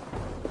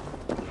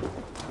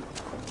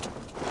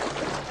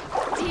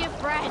 Dear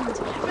friend,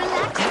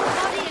 relax your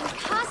body and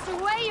cast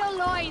away your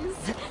loins.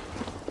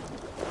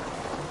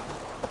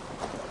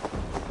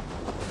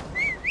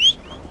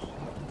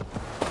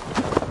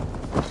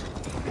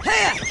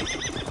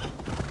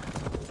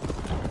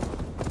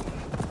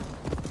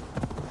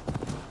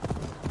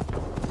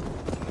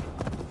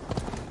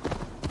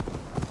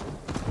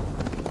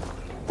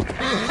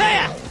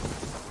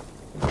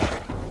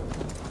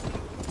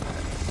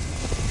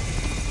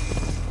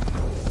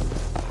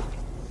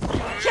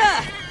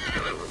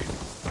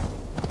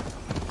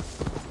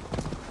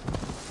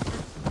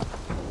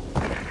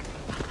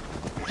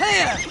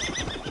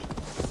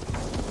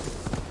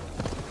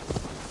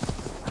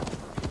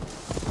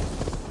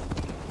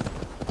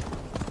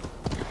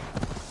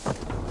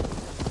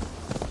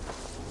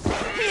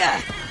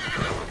 Hiya!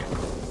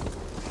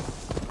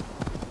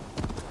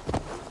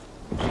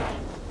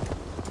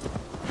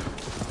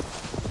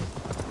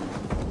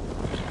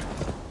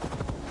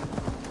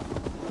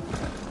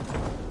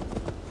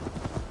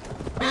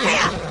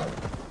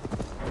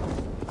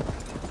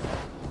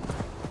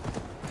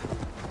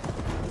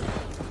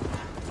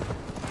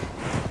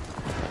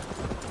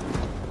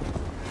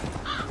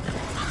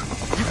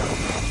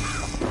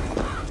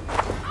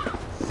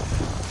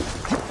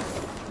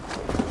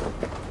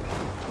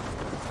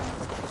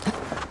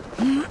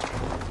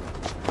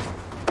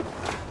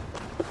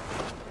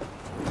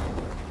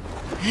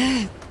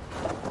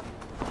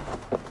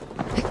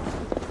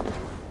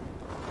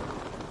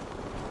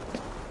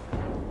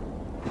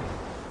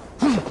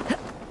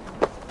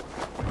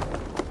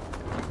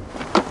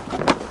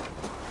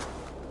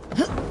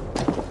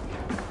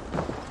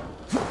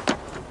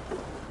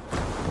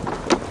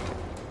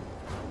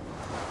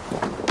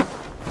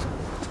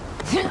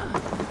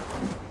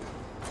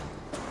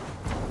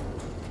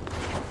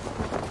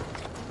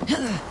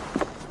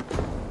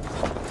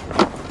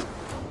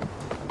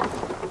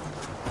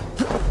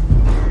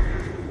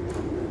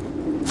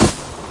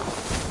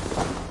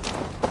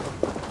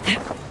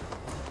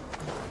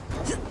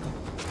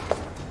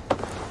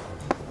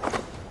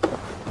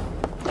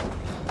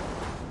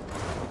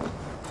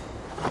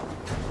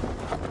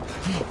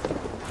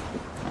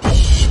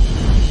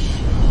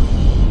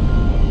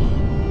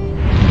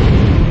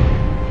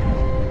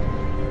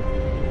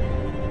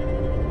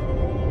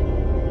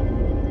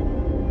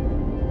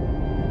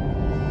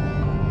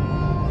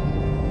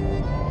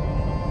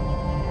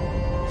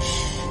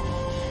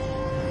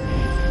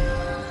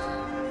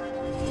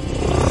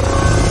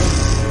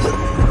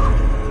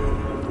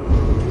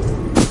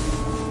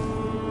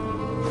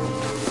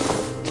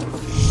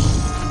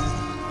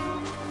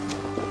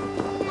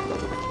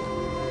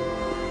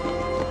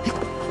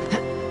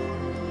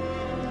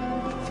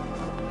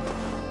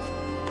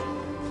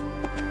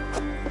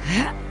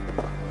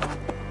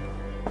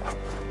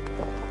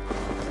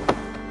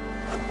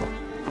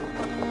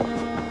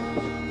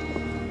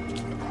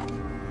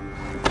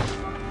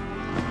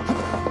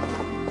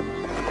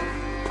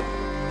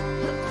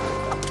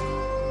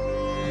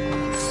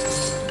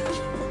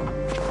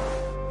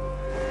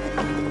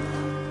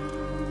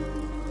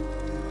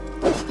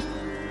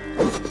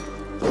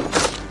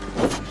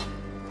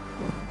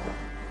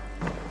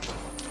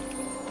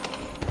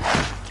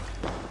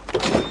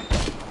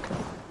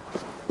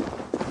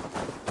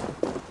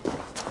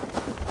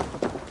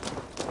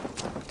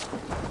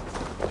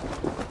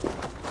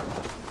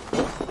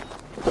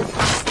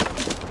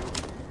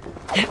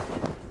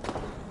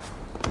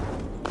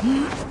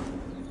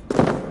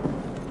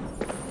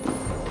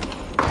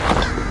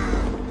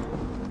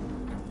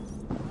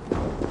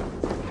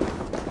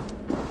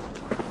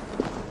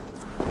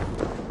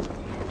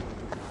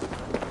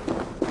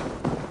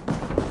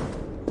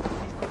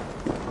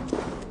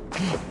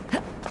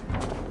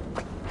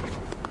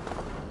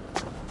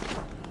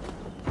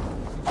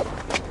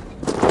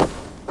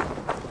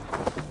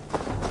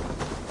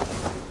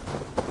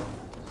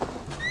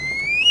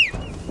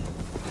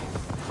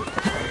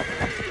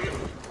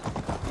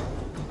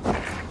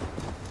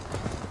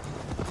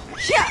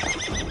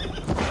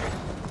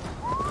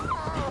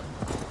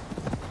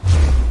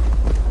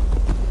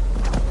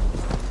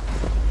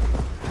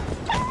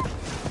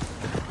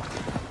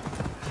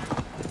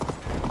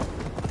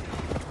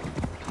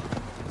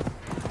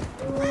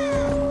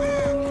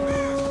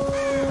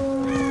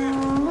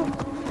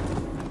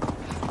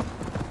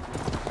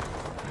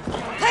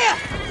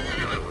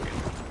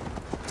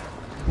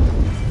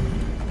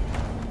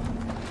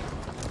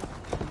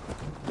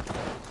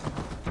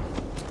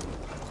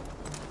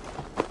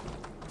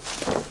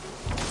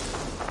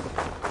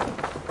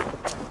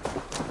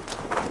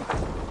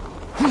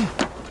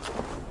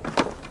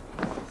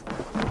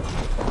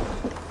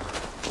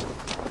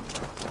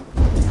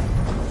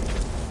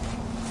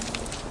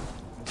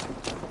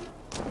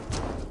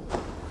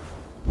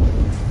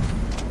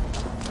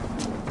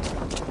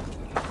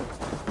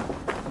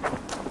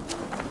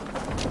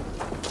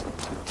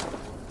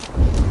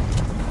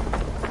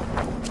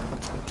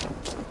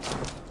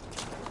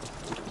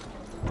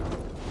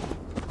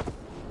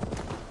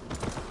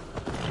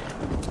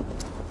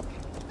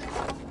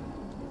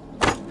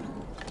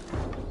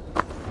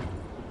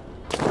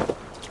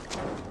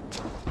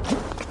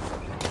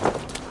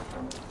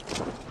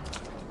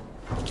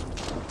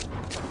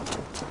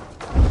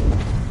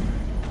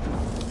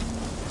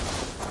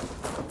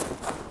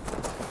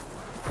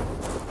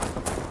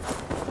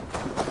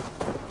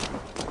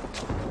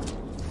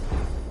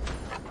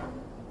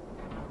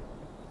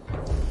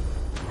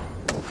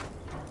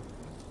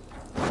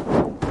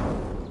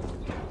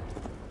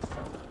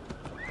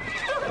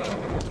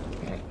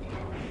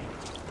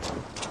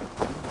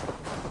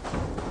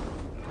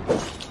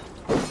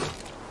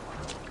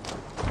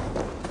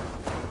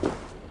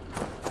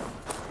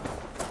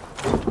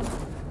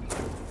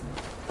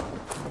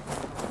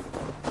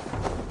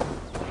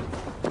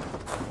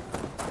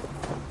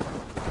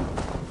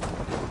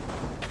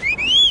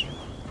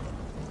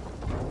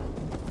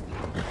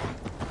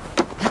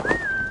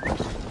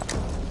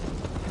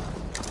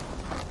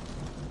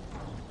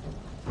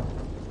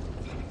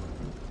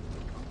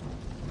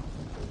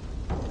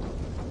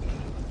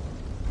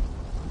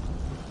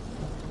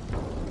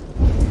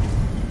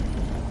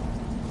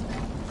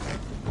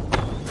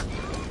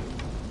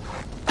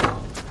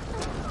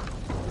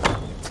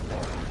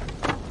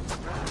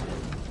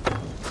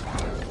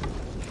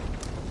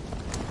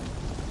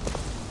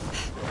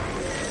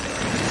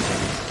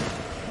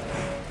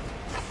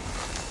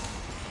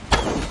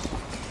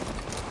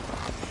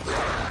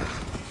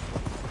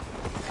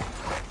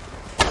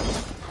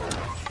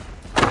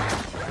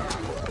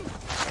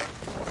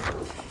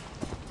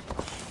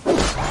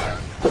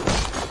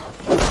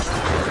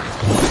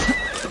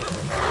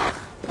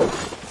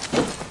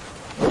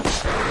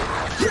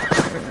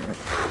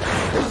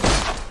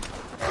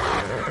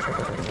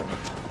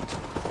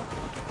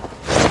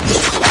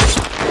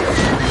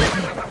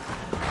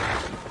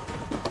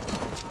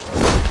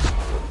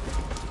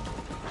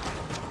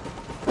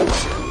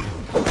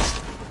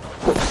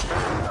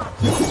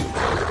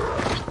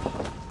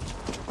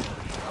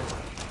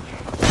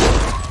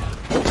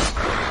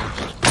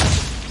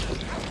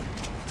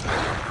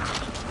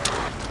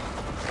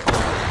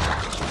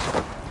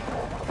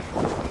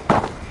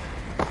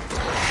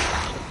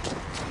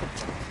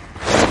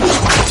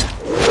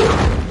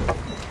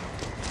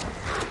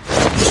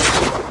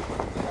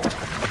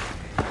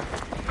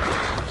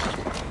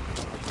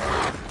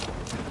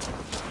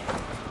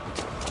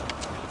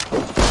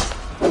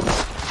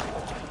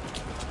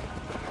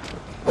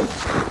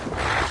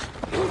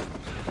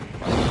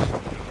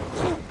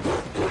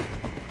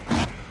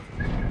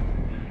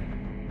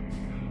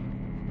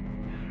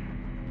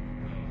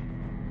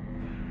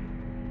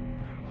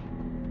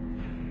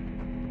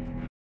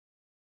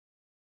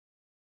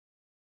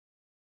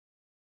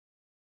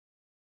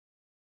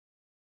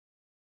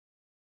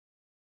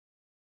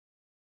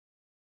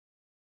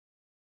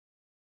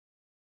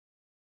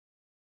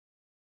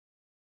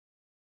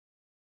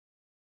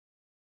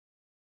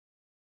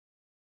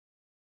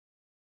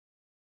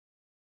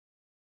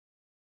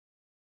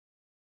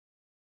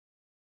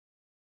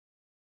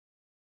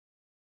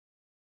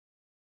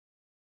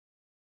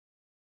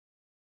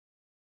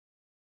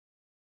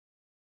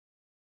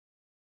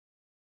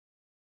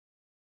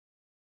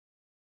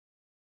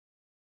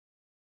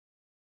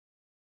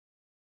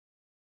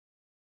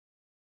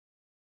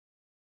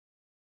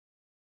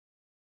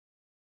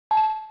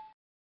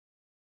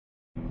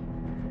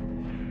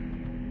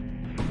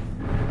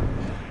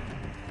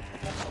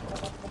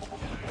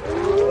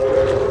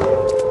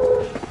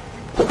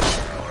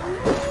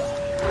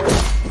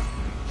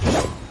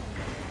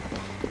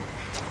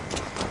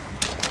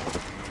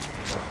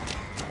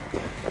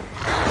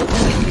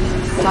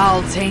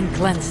 Foul taint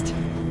cleansed.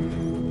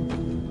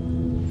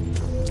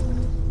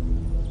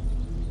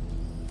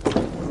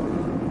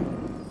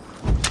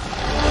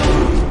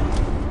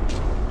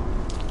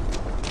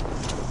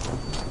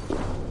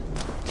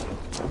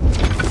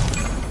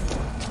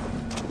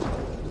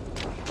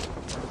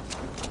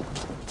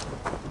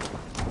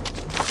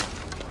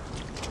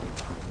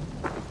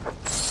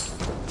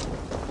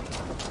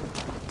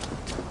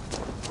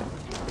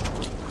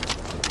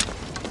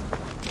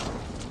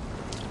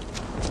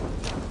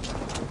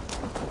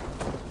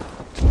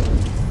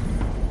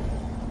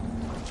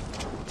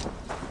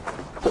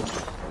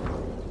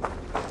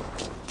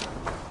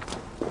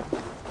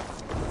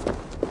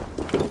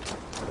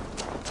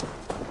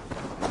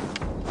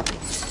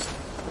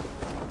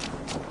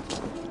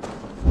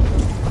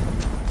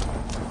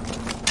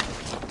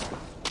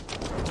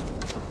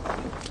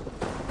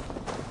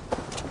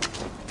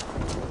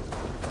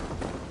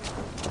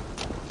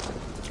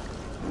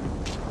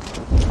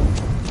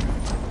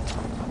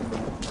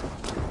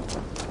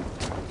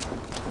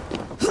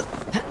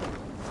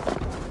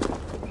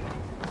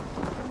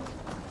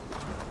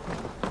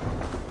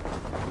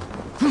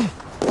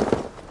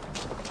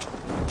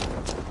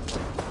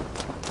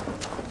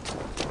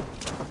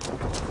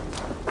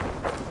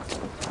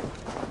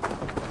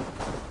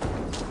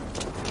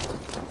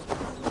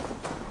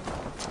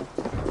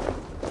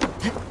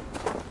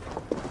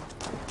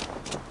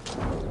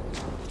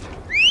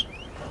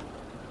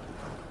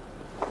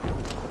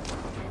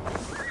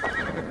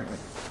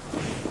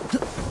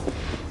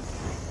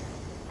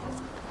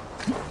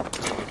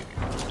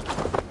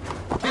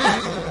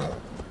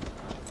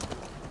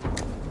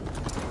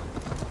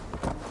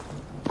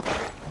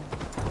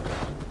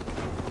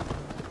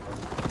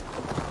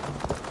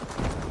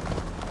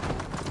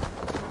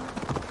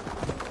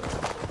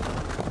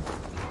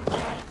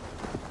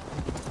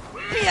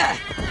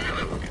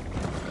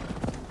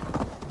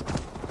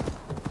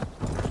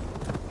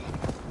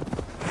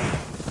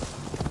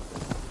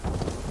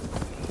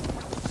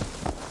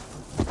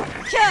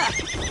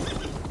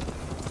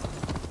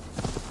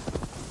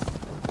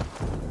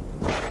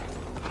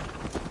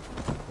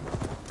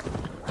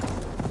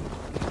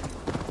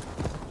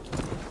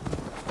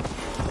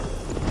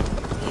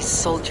 These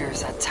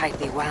soldiers are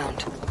tightly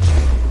wound.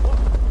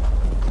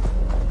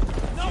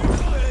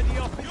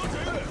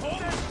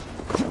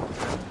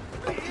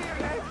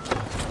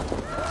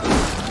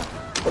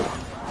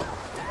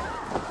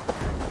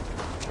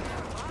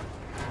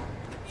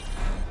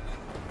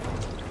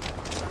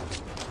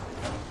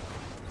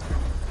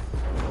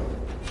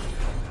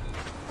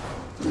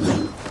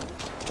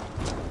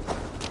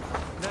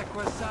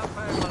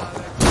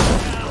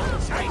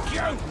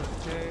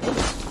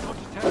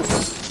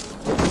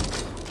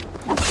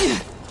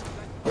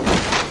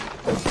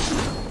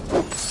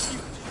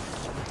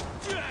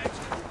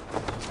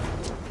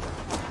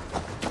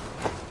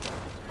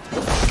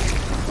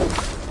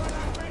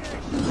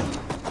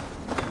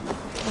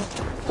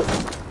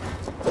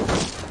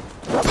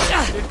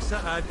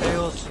 Ad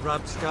eos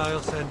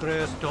rapscaios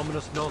Andreas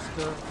Dominus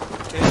Noster,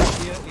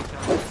 Asia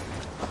Italia.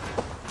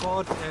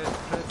 Quod est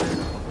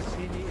present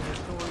officini in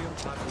historium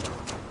Papillon.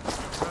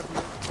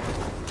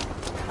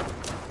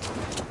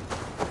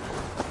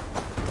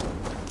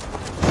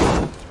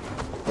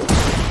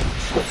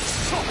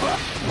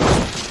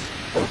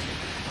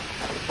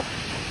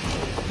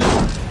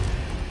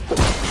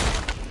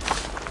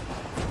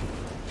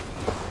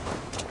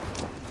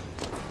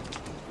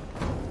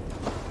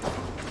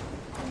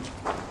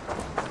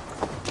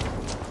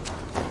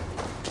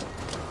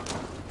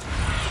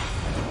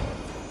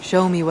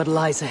 Show me what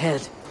lies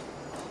ahead.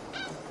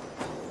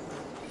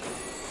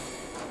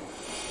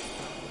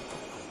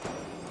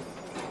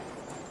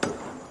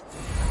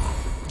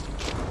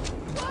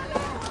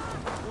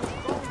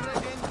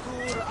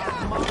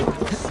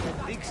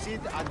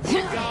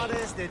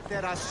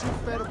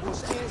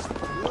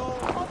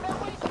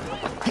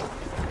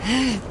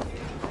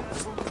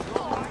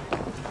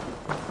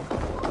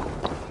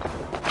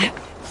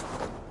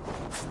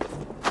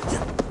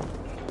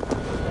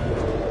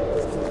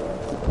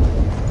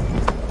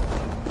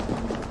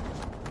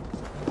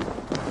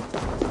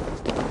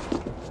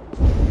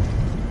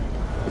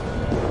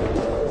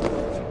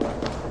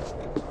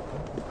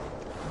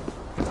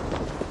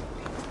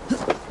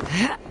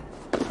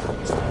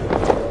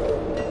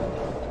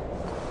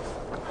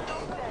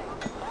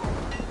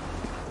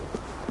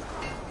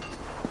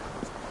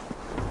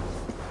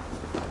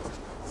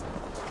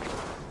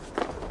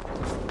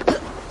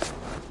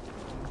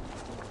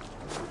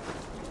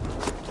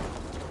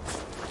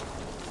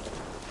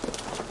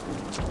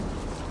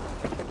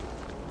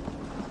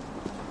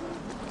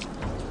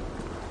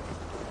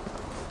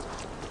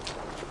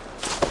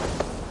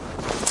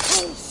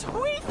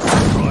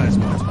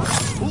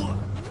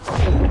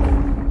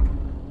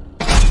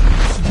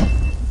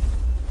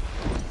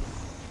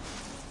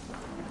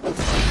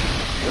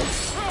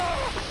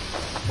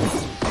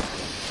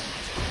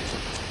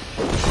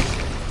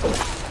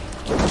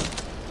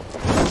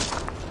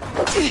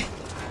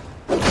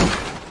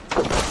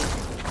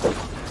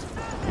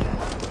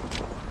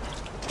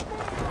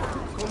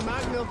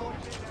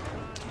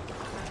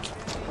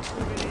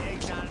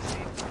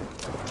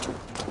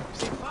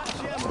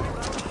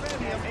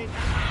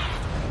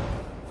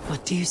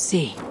 do you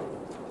see?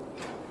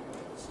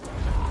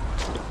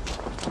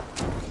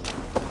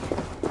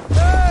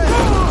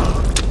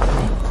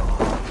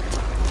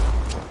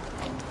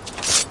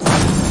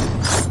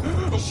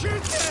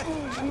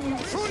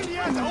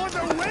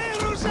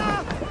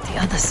 The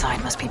other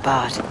side must be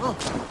barred.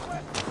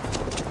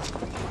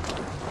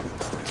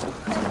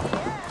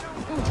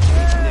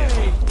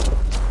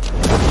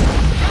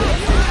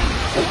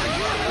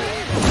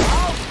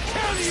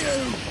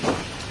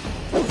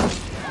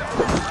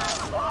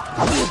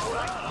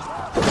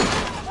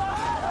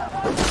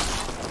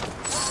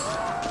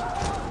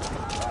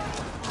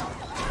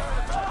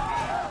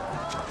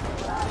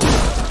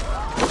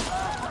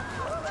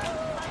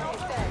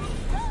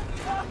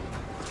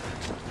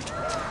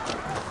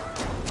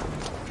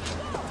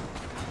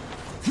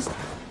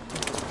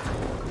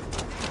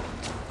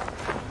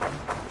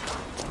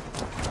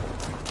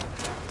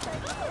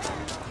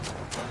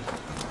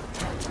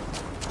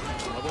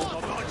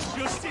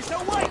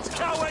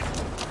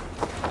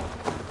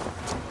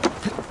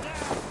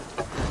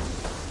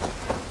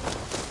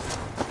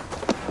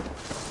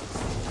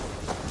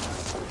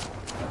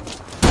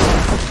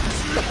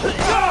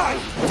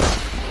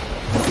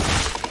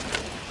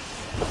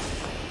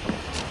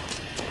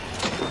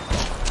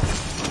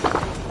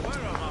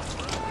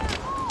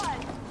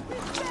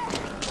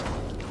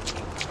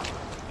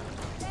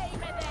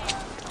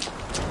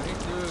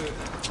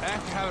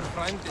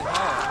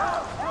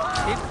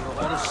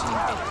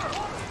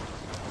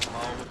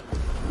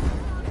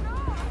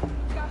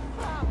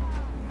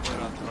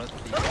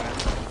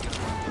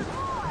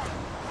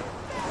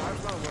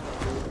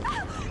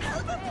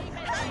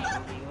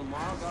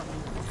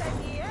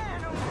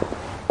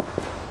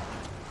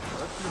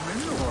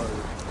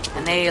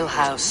 An ale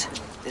house.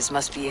 This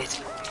must be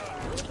it.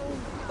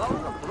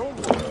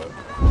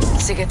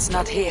 Sigurd's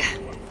not here.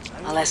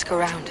 I'll ask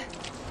around.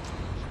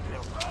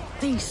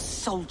 These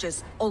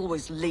soldiers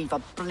always leave a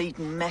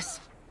bleeding mess.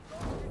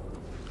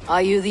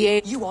 Are you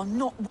the You are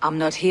not... I'm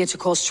not here to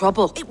cause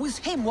trouble. It was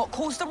him what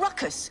caused the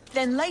ruckus.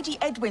 Then Lady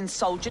Edwin's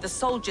soldier... The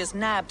soldiers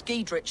nabbed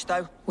Giedrich,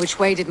 though. Which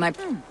way did my...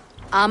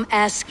 I'm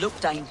asking... Look,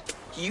 Dane,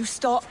 you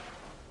stop...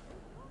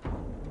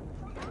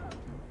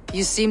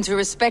 You seem to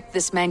respect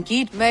this man,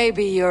 Geed.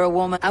 Maybe you're a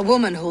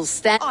woman who'll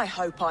stand... I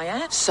hope I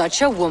am.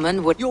 Such a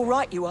woman would... You're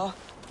right, you are.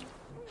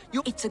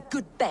 It's a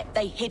good bet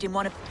they hid in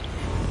one of...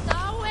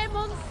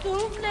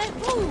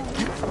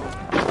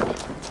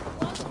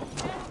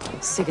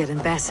 Sigurd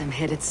and Basim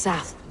headed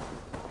south.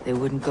 They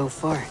wouldn't go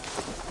far.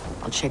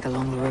 I'll check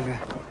along the river.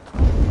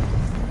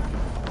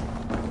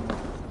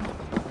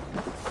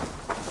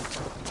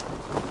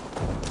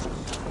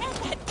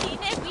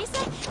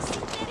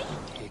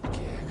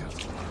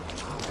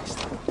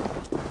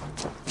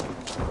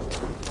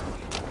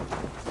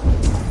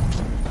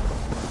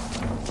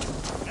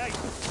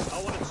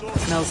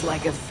 Smells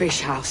like a fish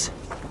house.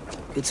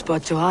 Good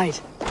spot to hide.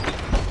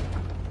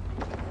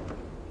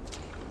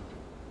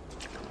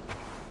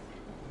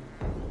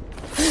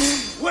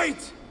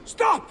 Wait!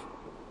 Stop!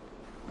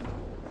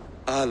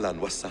 Ahlan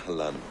wa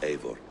sahlan,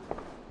 Eivor.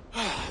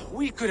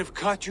 We could have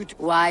caught you to...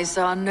 Why,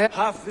 son?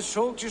 Half the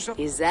soldiers of...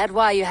 Is that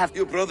why you have...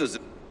 Your brothers...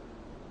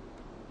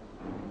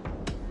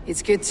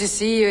 It's good to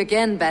see you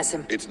again,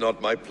 Basim. It's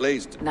not my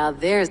place to... Now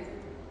there's...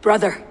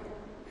 Brother.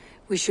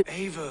 We should...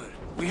 Eivor,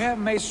 we have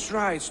made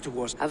strides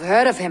towards... I've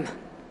heard of him.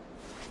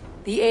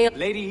 The ale...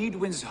 Lady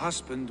Edwin's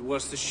husband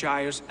was the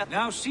Shire's...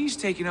 Now she's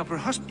taking up her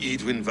husband.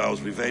 Edwin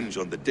vows revenge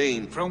on the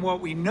Dane. From what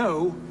we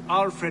know,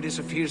 Alfred is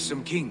a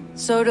fearsome king.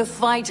 So to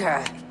fight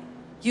her,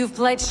 you've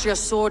pledged your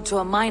sword to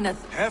a minor...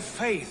 Have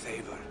faith,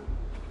 Eivor.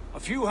 A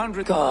few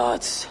hundred...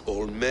 Gods.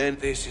 All men...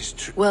 This is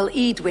true. Well,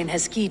 Edwin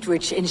has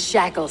Giedrich in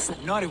shackles.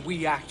 Not if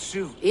we act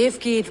soon. If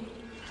Gied...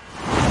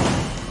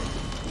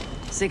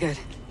 Sigurd,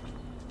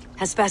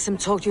 has Basim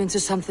talked you into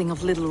something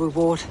of little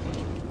reward?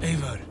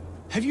 Eivor,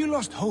 have you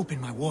lost hope in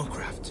my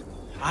warcraft?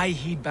 I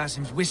heed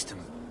Basim's wisdom,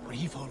 but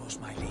he follows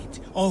my lead.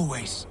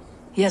 Always.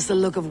 He has the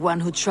look of one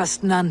who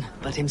trusts none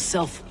but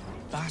himself.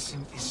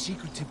 Basim is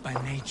secretive by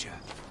nature.